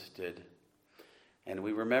Baptist did. And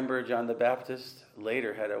we remember John the Baptist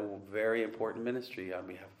later had a very important ministry on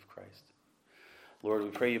behalf of Christ. Lord, we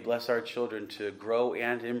pray you bless our children to grow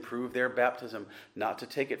and improve their baptism, not to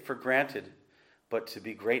take it for granted, but to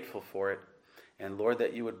be grateful for it. And Lord,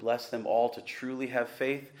 that you would bless them all to truly have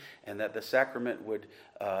faith, and that the sacrament would,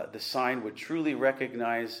 the sign would truly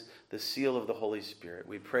recognize the seal of the Holy Spirit.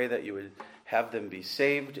 We pray that you would have them be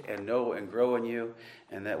saved and know and grow in you,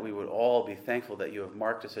 and that we would all be thankful that you have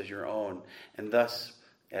marked us as your own. And thus,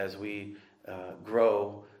 as we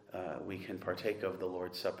grow, we can partake of the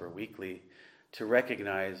Lord's Supper weekly to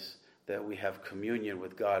recognize that we have communion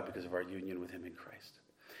with God because of our union with him in Christ.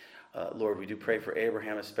 Lord, we do pray for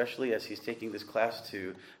Abraham, especially as he's taking this class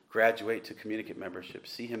to graduate to communicant membership.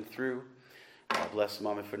 See him through. Bless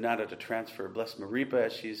Mama Fernanda to transfer. Bless Maripa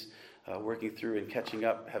as she's working through and catching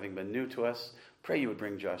up, having been new to us. Pray you would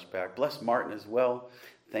bring Josh back. Bless Martin as well.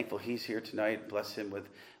 Thankful he's here tonight. Bless him with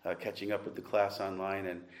catching up with the class online.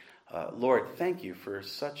 And Lord, thank you for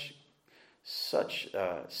such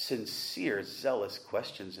sincere, zealous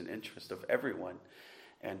questions and interest of everyone.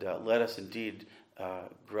 And let us indeed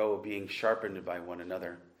grow being sharpened by one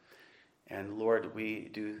another. And Lord, we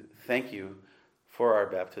do thank you for our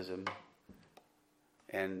baptism,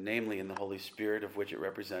 and namely in the Holy Spirit of which it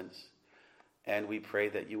represents. And we pray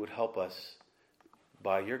that you would help us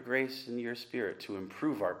by your grace and your Spirit to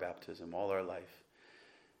improve our baptism all our life,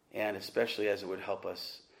 and especially as it would help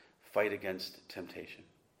us fight against temptation.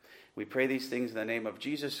 We pray these things in the name of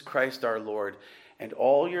Jesus Christ our Lord, and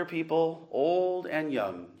all your people, old and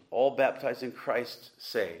young, all baptized in Christ,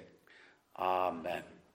 say, Amen.